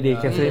 and then they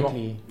cancel him out.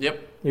 Yep.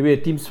 Maybe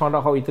the teams found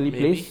out how Italy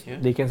plays,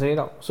 they cancel it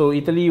out. So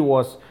Italy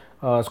was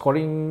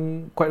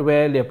scoring quite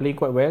well, they're playing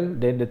quite well.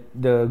 Then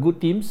the good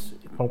teams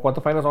from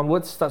quarterfinals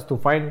onwards starts to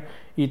find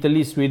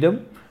Italy's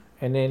rhythm,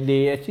 and then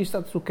they actually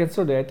start to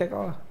cancel the attack.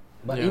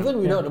 But even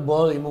without the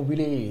ball,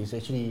 Immobile is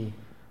actually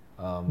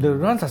the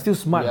runs are still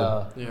smart.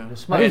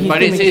 Smart.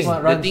 Farid says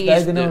the thing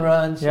is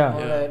runs.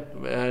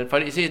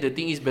 Farid says the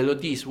thing is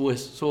Belotti is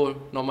worse, so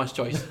not much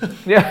choice.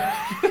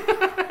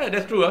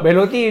 That's true.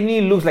 Belotti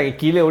ni looks like a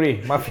killer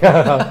already.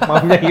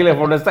 Mafia killer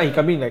from the start. He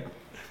come in like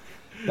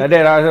that.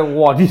 I said,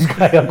 wow, this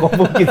guy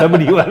confirm kill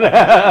somebody.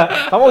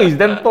 How he's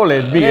damn tall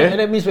and big. And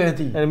then miss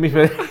penalty.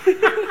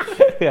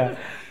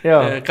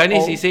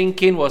 Kanish is saying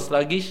Kane was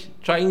sluggish,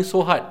 trying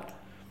so hard.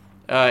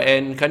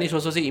 And Kanish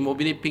also said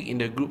Immobile peaked in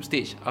the group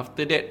stage.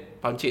 After that,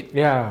 punched.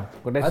 Yeah,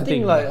 but that's I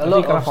think like a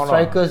lot of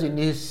strikers in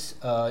this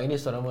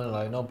tournament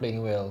like not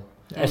playing well.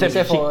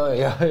 Except for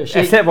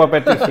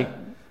Patrick Schick.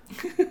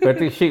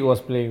 Patrick Schick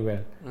was playing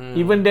well.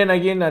 Even then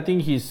again, I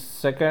think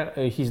his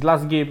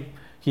last game,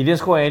 he didn't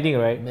score anything,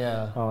 right?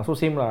 So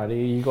same lah.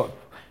 He got.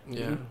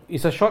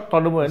 It's a short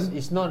tournament.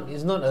 It's not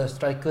a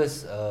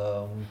striker's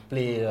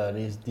play.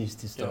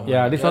 This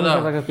tournament. This one is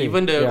striker's play.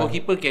 Even the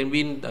goalkeeper can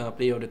win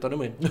player of the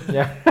tournament.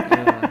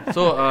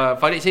 So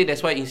Farid said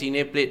that's why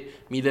Insigne played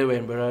middle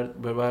when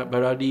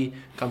Berardi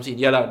comes in.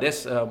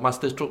 That's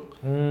master stroke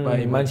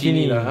by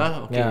Mancini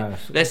lah. Okay,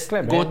 let's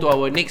go to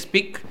our next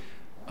pick.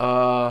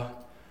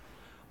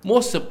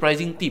 Most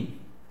surprising team.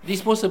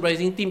 This most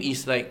surprising team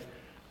is like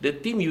the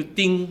team you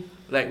think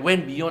like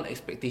went beyond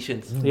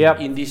expectations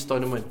in this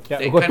tournament. That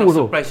kind of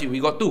surprised you.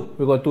 We got two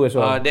as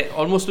well. That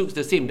almost looks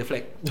the same, the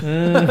flag.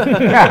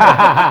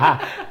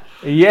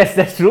 Yes,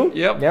 that's true.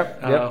 Yep.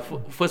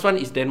 First one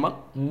is Denmark,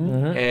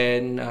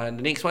 and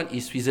the next one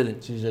is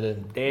Switzerland.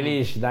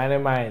 Danish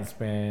Dynamites,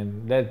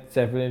 man. That's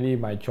definitely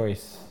my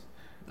choice.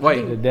 Why?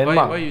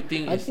 Denmark. Why you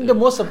think? I think the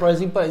most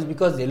surprising part is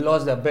because they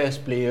lost their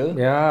best player.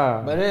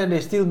 But then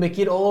they still make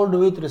it all the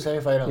way to the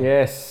semi-final.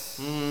 Yes.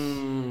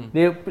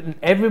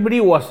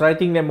 Everybody was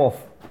writing them off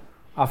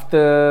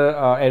after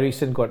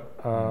Eriksen got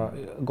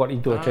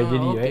into a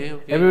tragedy,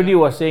 right? Everybody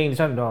was saying this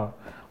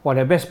one,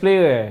 their best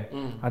player.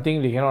 I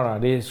think they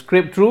cannot. They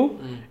scraped through,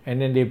 and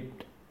then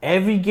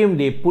every game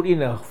they put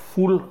in a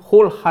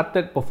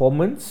wholehearted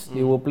performance.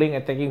 They were playing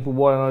attacking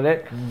football and all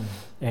that,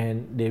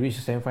 and they reached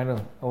the semi-final.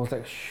 I was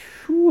like,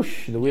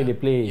 shoosh, the way they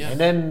play. And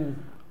then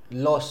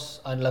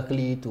lost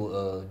unluckily to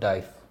a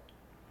dive.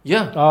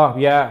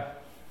 Yeah.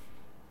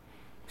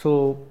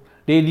 So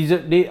they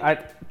deserve.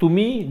 To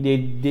me,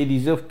 they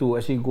deserve to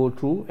actually go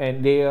through,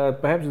 and they are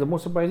perhaps the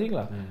most surprising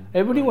lah.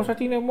 Everybody was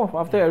writing them off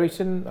after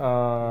Eriksen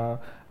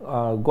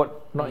got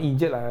not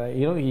injured.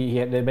 He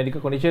had the medical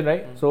condition,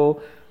 right?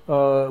 So,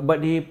 but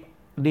they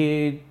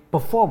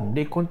perform.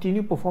 They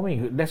continue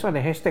performing. That's why the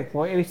hashtag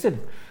for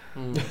Eriksen.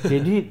 They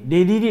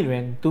did it,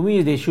 man. To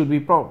me, they should be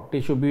proud.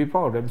 They should be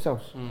proud of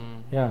themselves.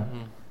 Yeah.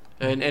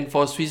 And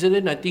for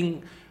Switzerland, I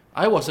think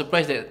I was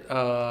surprised that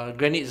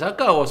Granit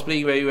Xhaka was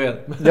playing very well.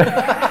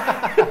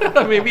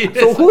 Maybe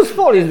so whose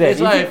fault is that?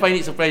 That's why I find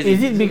it surprising.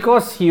 Is it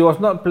because he was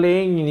not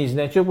playing in his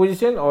natural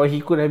position, or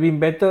he could have been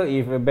better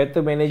if a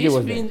better manager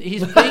was there?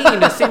 He's playing in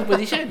the same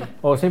position.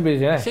 Oh, same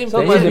position. Same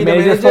so position. the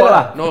manager's fault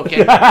lah. No,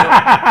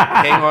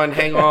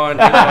 hang on.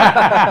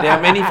 There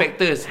are many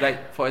factors,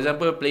 like for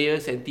example,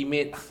 players and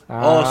teammates.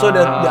 So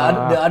the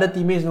other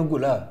teammates no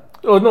good lah.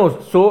 Oh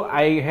no, so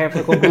I have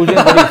a conclusion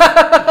for this.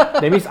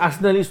 That means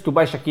Arsenal needs to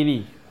buy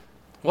Shaqiri.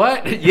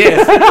 What?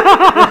 Yes.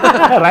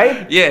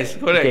 Right? Yes,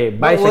 correct. Okay,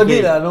 buy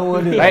Shaqiri. Not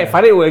worth it. Right,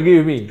 Farid will agree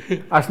with me.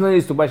 Arsenal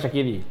needs to buy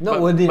Shaqiri. Not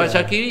worth it. But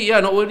Shaqiri,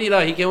 not worth it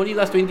lah. He can only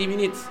last 20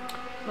 minutes.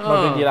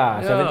 Not 20 lah,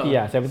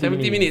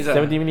 70 minutes.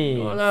 70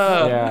 minutes. Oh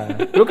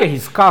yeah. Look at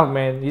his scarf,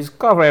 man. His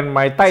scarf and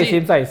my tie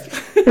same size.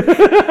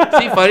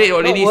 See, Farid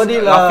already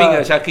laughing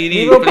at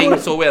Shaqiri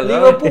playing so well.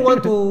 Liverpool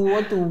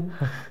want to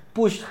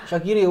push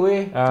Shaqiri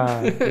away.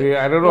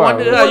 I don't know. No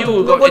wonder lah,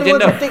 you got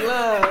agenda. Don't take.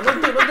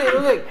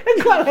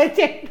 Got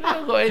agenda.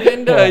 Got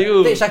agenda,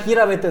 you. Take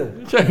Shakira better.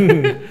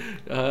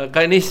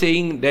 Kanish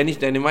saying Danish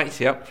Dynamite,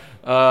 yep.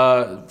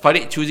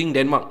 Farid choosing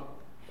Denmark.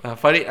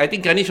 Farid, I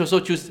think Kanish also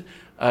choose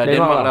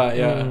Denmark lah,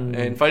 yeah.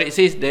 And Farid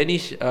says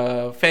Danish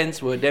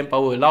fans were damn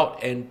power,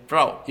 loud and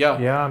proud.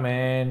 Yeah. Yeah,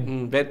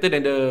 man. Better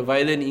than the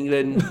violent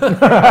England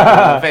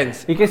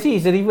fans. You can see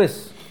it's the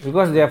reverse.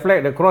 Because their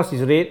flag, the cross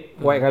is red,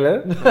 white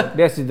colour.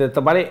 Theirs is the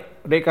terbalik,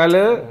 red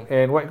colour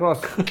and white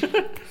cross.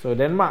 So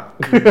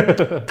Denmark.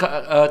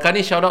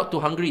 Kanish shout out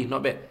to Hungary,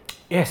 not bad.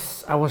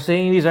 Yes, I was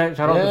saying this, right?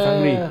 Shout out to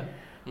Hungary.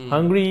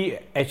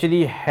 Hungary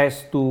actually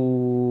has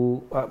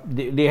to,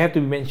 they have to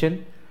be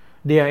mentioned.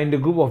 They are in the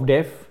group of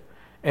death.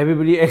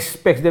 Everybody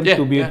expects them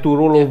to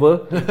roll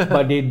over,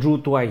 but they drew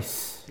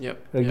twice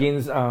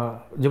against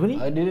Germany.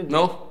 I didn't.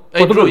 No,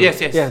 Portugal. Yes.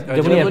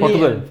 Germany and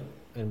Portugal.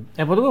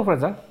 And Portugal,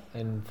 France,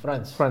 And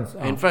France.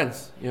 In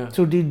France, yeah.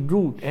 So they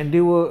drew, and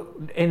it was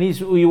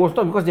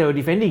not because they were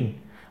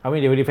defending. I mean,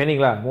 they were defending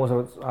lah,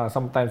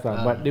 sometimes lah.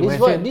 But they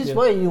this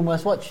why you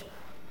must watch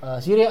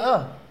Serie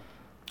A.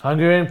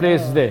 Hungarian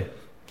players is there.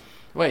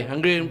 Why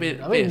Hungarian players?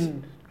 I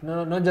mean,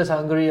 no, not just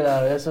Hungary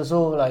lah. There's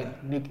also like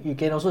you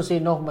can also say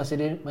North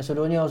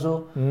Macedonia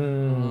also.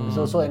 It's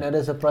also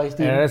another surprise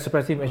team.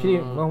 Actually,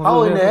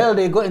 how in the hell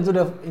they got into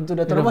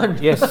the tournament?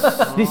 Yes,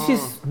 this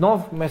is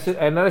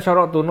another shout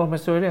out to North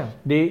Macedonia.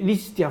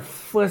 This is their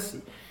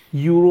first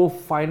Euro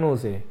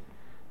finals.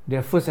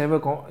 Their first ever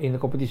in the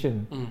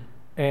competition.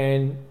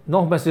 And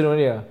North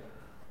Macedonia,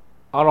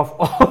 out of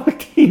all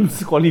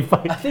teams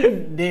qualified, I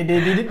think they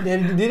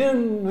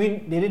didn't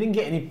win. They didn't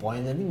get any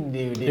points. I think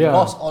they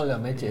lost all their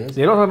matches.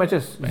 They lost all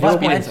matches.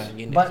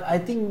 But I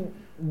think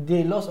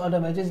they lost all the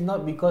matches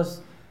not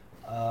because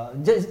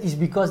it's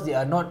because they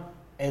are not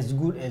as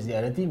good as the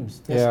other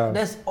teams.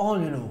 That's all,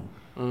 you know.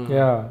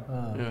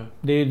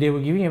 They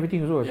were giving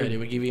everything also. Yeah, they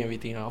were giving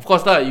everything. Of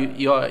course lah,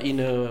 you are in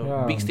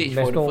a big stage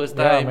for the first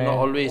time. Not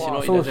always,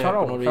 So shout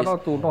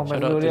out to North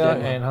Macedonia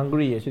and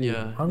Hungary actually.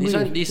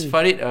 This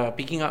Farid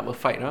picking up a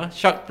fight.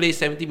 Shark plays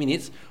 70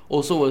 minutes.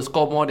 Also will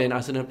score more than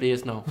Arsenal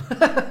players now.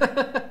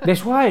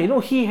 That's why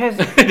he has.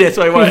 That's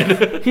why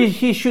what?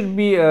 He should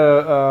be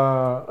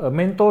a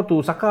mentor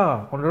to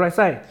Saka on the right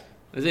side.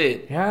 Is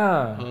it?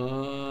 Yeah.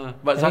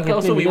 But Saka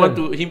also we want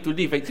him to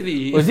leave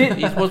actually. Was it?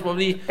 He's most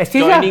probably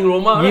joining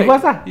Roma. Give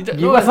us lah.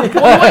 Give us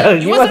Saka.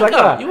 You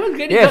want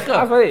Granit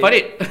Saka?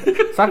 Farid.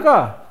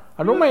 Saka.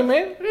 I don't mind,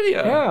 man. Really?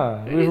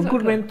 Yeah. With a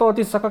good mentor,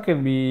 this Saka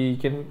can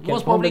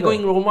most probably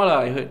going Roma lah,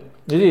 I heard.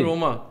 Is it?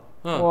 Roma.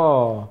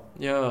 Wow.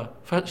 Yeah.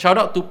 Shout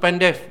out to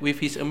Pandev with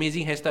his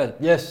amazing hairstyle.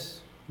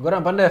 Yes. Goran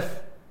Pandev.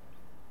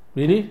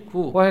 Really?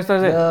 Who? What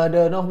hairstyle is that?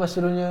 The North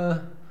Macedonia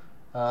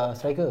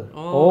striker.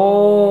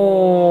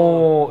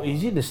 Oh, is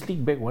it the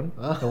slick back one?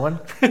 The one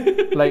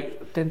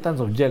like 10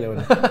 tons of gel that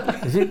one.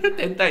 Is it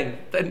 10 tons?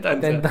 10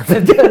 tons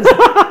of gel.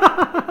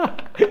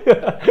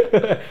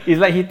 It's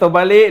like he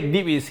terbalik,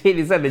 dip his head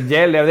inside the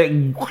gel,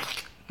 then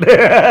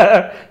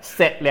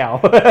set liao.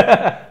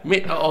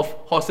 Made out of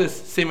horses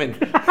semen.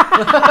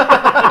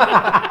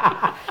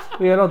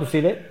 We are allowed to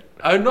say that?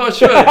 I'm not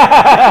sure.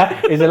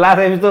 It's the last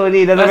episode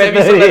ni, doesn't Last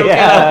matter. episode,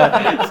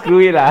 okay Screw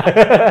it lah.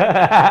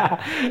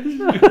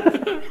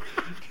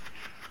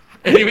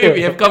 Anyway,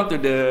 we have come to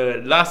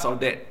the last of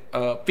that.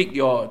 Pick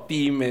your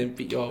team and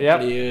pick your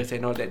players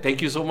and all that.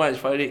 Thank you so much,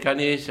 Farid,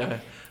 Kanish.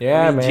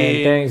 Man.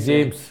 Thanks,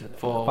 James.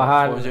 For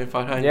Farhan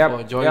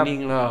for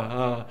joining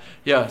lah.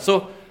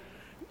 So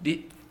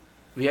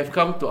we have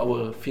come to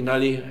our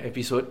finale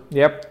episode.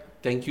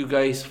 Thank you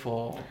guys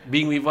for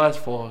being with us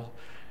for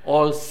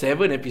all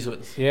 7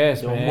 episodes. Yes,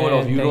 the whole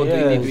of Euro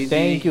 2020.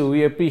 Thank you.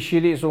 We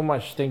appreciate it so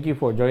much. Thank you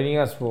for joining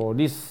us for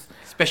this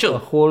special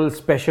whole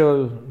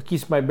special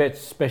Kiss My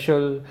Badge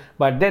special.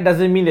 But that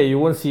doesn't mean that you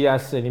won't see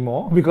us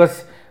anymore,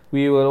 because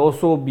we will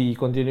also be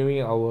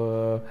continuing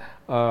our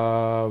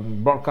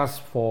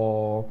broadcast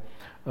for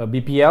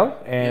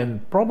BPL, and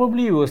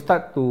probably we'll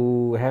start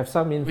to have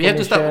some information. We have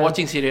to start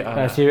watching Serie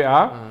A. Serie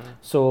A.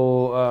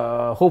 So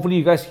hopefully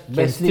you guys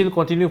can still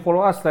continue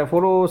follow us, like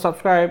follow,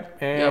 subscribe,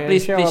 and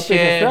please share,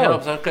 well.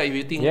 help subscribe if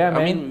you think.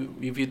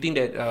 If you think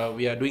that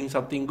we are doing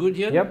something good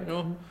here.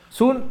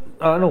 Soon,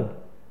 no.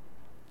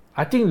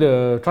 I think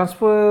the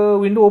transfer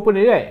window open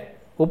already, right?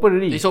 Open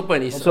already. It's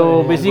open.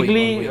 So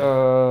basically,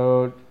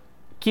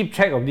 keep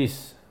track of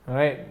this.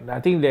 Alright, I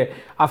think that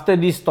after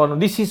this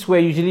tournament, this is where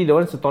usually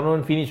once the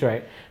tournament finish,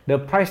 right, the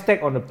price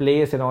tag on the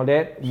players and all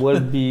that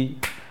will be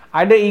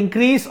either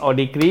increase or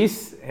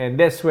decrease, and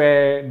that's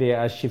where they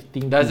are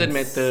shifting. Doesn't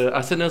matter.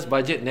 Arsenal's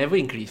budget never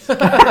increase. So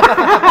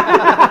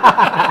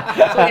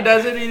it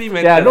doesn't really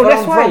matter. Yeah, no,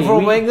 that's why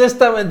from Wenger's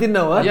time until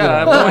now.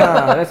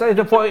 That's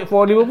why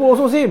for Liverpool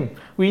also same.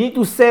 We need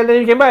to sell then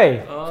we can buy.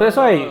 So that's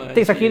why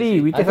take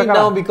Shaqiri, we take I think Saka.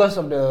 now because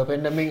of the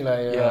pandemic,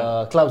 like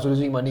clubs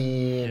losing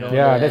money.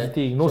 That's the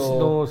thing. No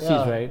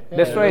seats, right?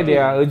 That's why they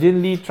are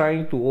urgently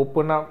trying to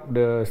open up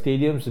the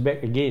stadiums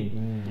back again.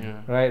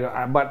 Right?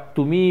 But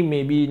to me,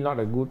 maybe not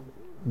a good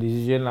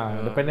decision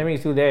lah. The pandemic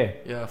is still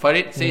there.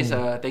 Farid says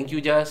thank you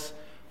Jas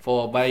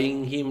for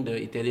buying him the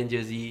Italian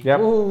jersey.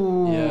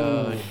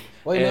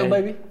 Why you never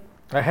buy me?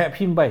 I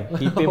helped him buy.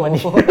 He pay money.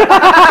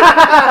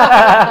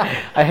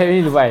 I helped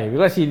him to buy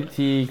because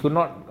he could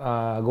not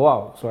go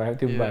out, so I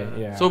helped him buy.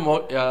 So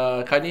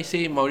Kanish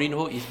say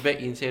Mourinho is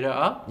back in Serie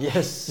A.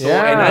 Yes. So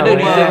another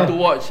reason to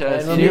watch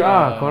Serie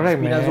A.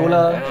 Correct, man.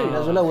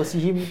 Spinazzola will see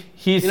him.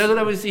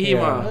 Spinazzola will see him.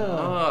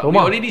 We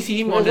already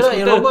see him on the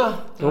scooter.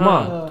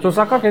 Roma. So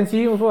Saka can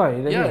see him also.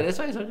 That's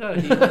why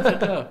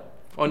Saka.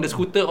 On the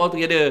scooter all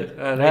together,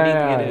 riding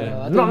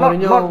together.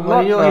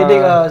 Mourinho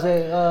headache lah.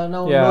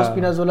 Now no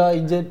Spinazzola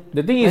injured.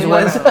 The thing is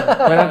when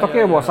I'm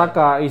talking about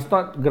Saka, it's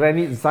not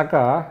Granit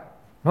Xhaka.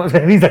 Not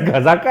Granit Xhaka.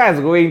 Xhaka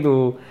is going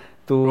to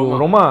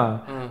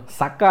Roma.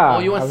 Saka.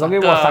 You want I'm talking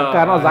about Saka,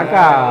 not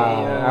Xhaka.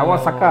 I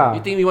want Saka.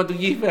 You think we want to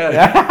give?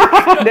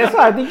 That's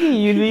what I'm thinking.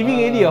 You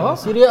leaving already, huh?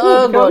 Serie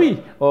A got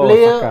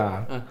player,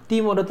 Saka.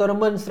 team of the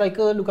tournament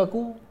striker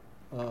Lukaku.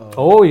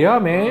 Oh yeah,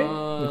 man.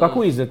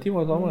 Lukaku is the team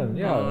of the tournament.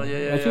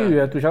 Actually, we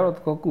have to shout out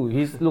to Lukaku.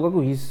 He's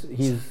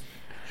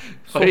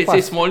so Farid fast.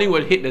 says Smalling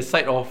will hit the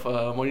side of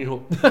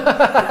Mourinho.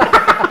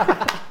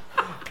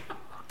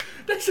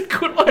 That's a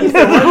good one.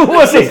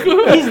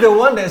 He's the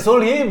one that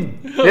sold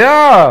him.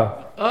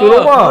 To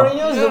Roma.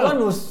 Mourinho is the one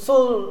who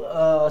sold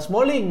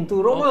Smalling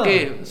to Roma.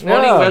 Okay,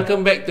 Smalling,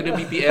 welcome back to the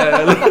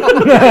BPL.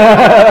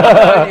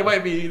 He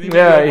might be.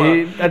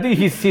 I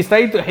think he's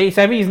trying to. He's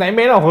having his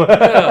nightmare now.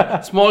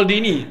 Small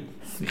Dini.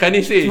 Can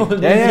you say? Small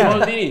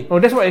Dini. Oh,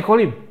 that's what I call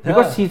him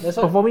because he's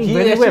performing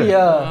very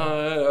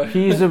well.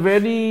 He's a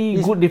very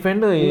good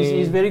defender.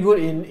 He's very good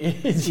in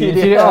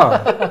Serie A.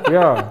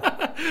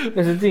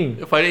 That's the thing.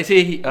 Farid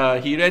say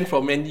he ran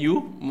from Man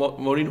U.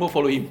 Mourinho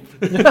follow him.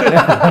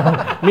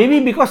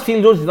 Maybe because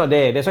Phil Jones is not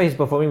there. That's why he's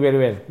performing very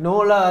well.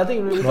 No lah, I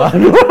think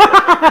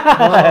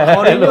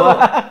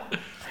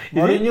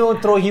Mourinho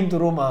throw him to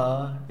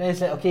Roma. Then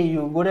it's like, okay,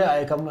 you go there,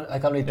 I come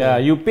later. Yeah,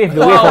 you pave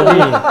the way for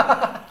me.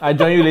 I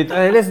join you later.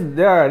 I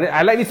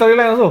like this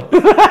storyline also.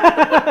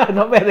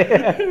 Not bad.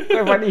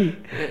 Quite funny.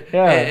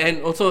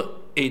 And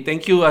also,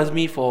 thank you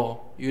Azmi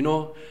for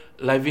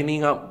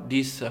livening up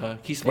this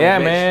Kiss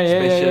My Badge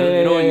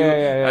special.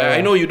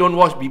 I know you don't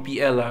watch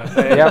BPL lah.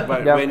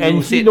 But when and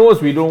he knows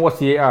we don't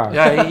watch CAR.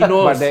 Yeah, he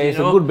knows. But there is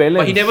a good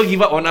balance. But he never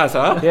give up on us,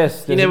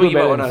 Yes, he never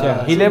give up on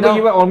us. He never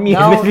give up on me.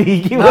 Now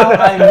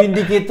I'm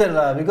vindicated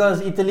lah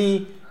because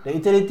the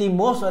Italy team,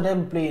 most of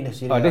them play in the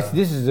Serie A.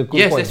 This is a good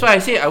point. Yes, that's why I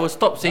say I will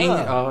stop saying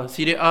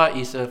Serie A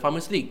is a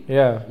Farmers League.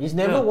 It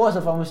never was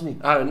a Farmers League.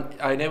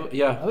 I never.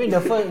 I mean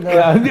the first.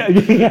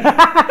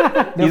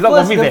 He's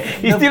not convinced.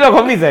 He's still not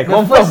convinced.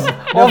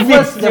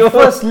 The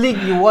first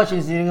league you watch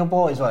in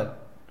Singapore is what?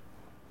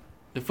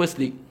 The first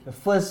league. The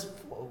first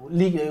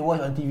league that you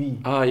watch on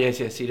TV.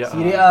 Yes, Serie A.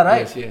 Serie A,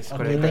 right? Yes,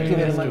 correct. Okay, thank you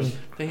very much.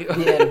 Thank you.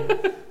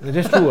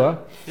 That's true,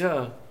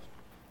 Yeah.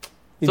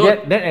 So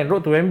that and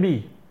Road to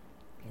Wembley.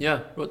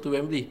 Yeah, Road to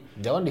Wembley.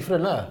 That one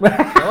different lah.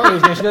 That one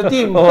is national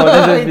team.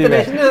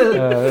 International.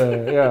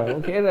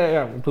 Okay.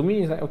 To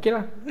me, it's like okay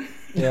lah.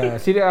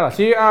 Serie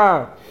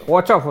A.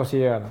 Watch out for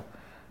Serie A.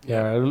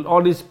 All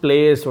these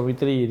players from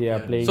Italy, they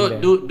are playing. So there.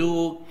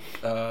 do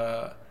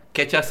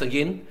catch us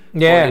again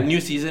Yeah. for the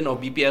new season of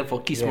BPL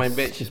for Kiss My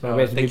Badge. Kiss My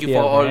Badge Thank you BPL,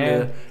 for all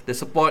man. the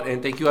support, and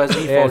thank you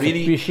Azmi Yes, for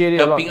really appreciate it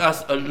a helping lot. us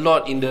a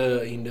lot in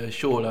the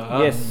show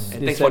lah. Yes.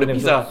 And this thanks for the 7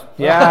 pizza. episodes.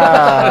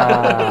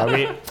 Yeah.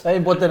 Very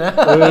important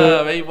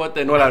Very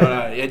important. No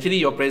lah. Actually,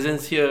 your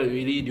presence here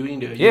really during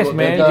the Yes, Euro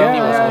man. 2020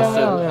 Yeah, was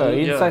awesome.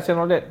 Insights and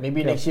all that.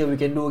 Maybe next year we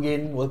can do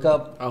again World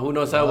Cup. Who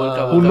knows? World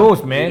Cup. Who knows,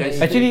 man? You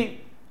guys- Actually,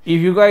 if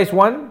you guys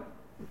want,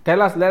 let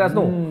us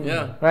know.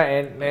 Yeah.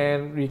 Right,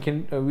 and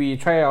we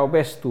try our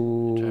best to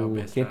Try our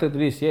best, cater to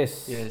this.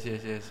 Yes.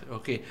 Yes.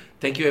 Okay.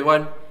 Thank you,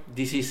 everyone.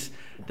 This is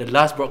the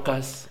last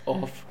broadcast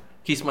of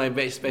Kiss My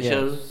Badge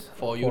special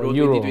for Euro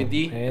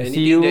 2020. And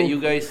Anything that you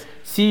guys...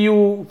 see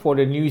you for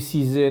the new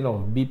season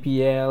of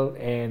BPL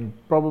and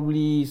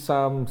probably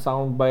some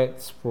sound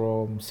bites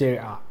from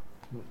Serie A.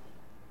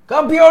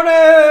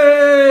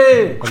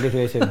 Campione!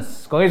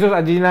 Congratulations. Congratulations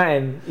Argentina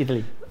and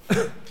Italy.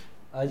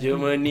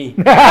 Germany.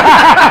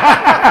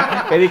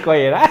 Very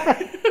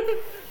quiet.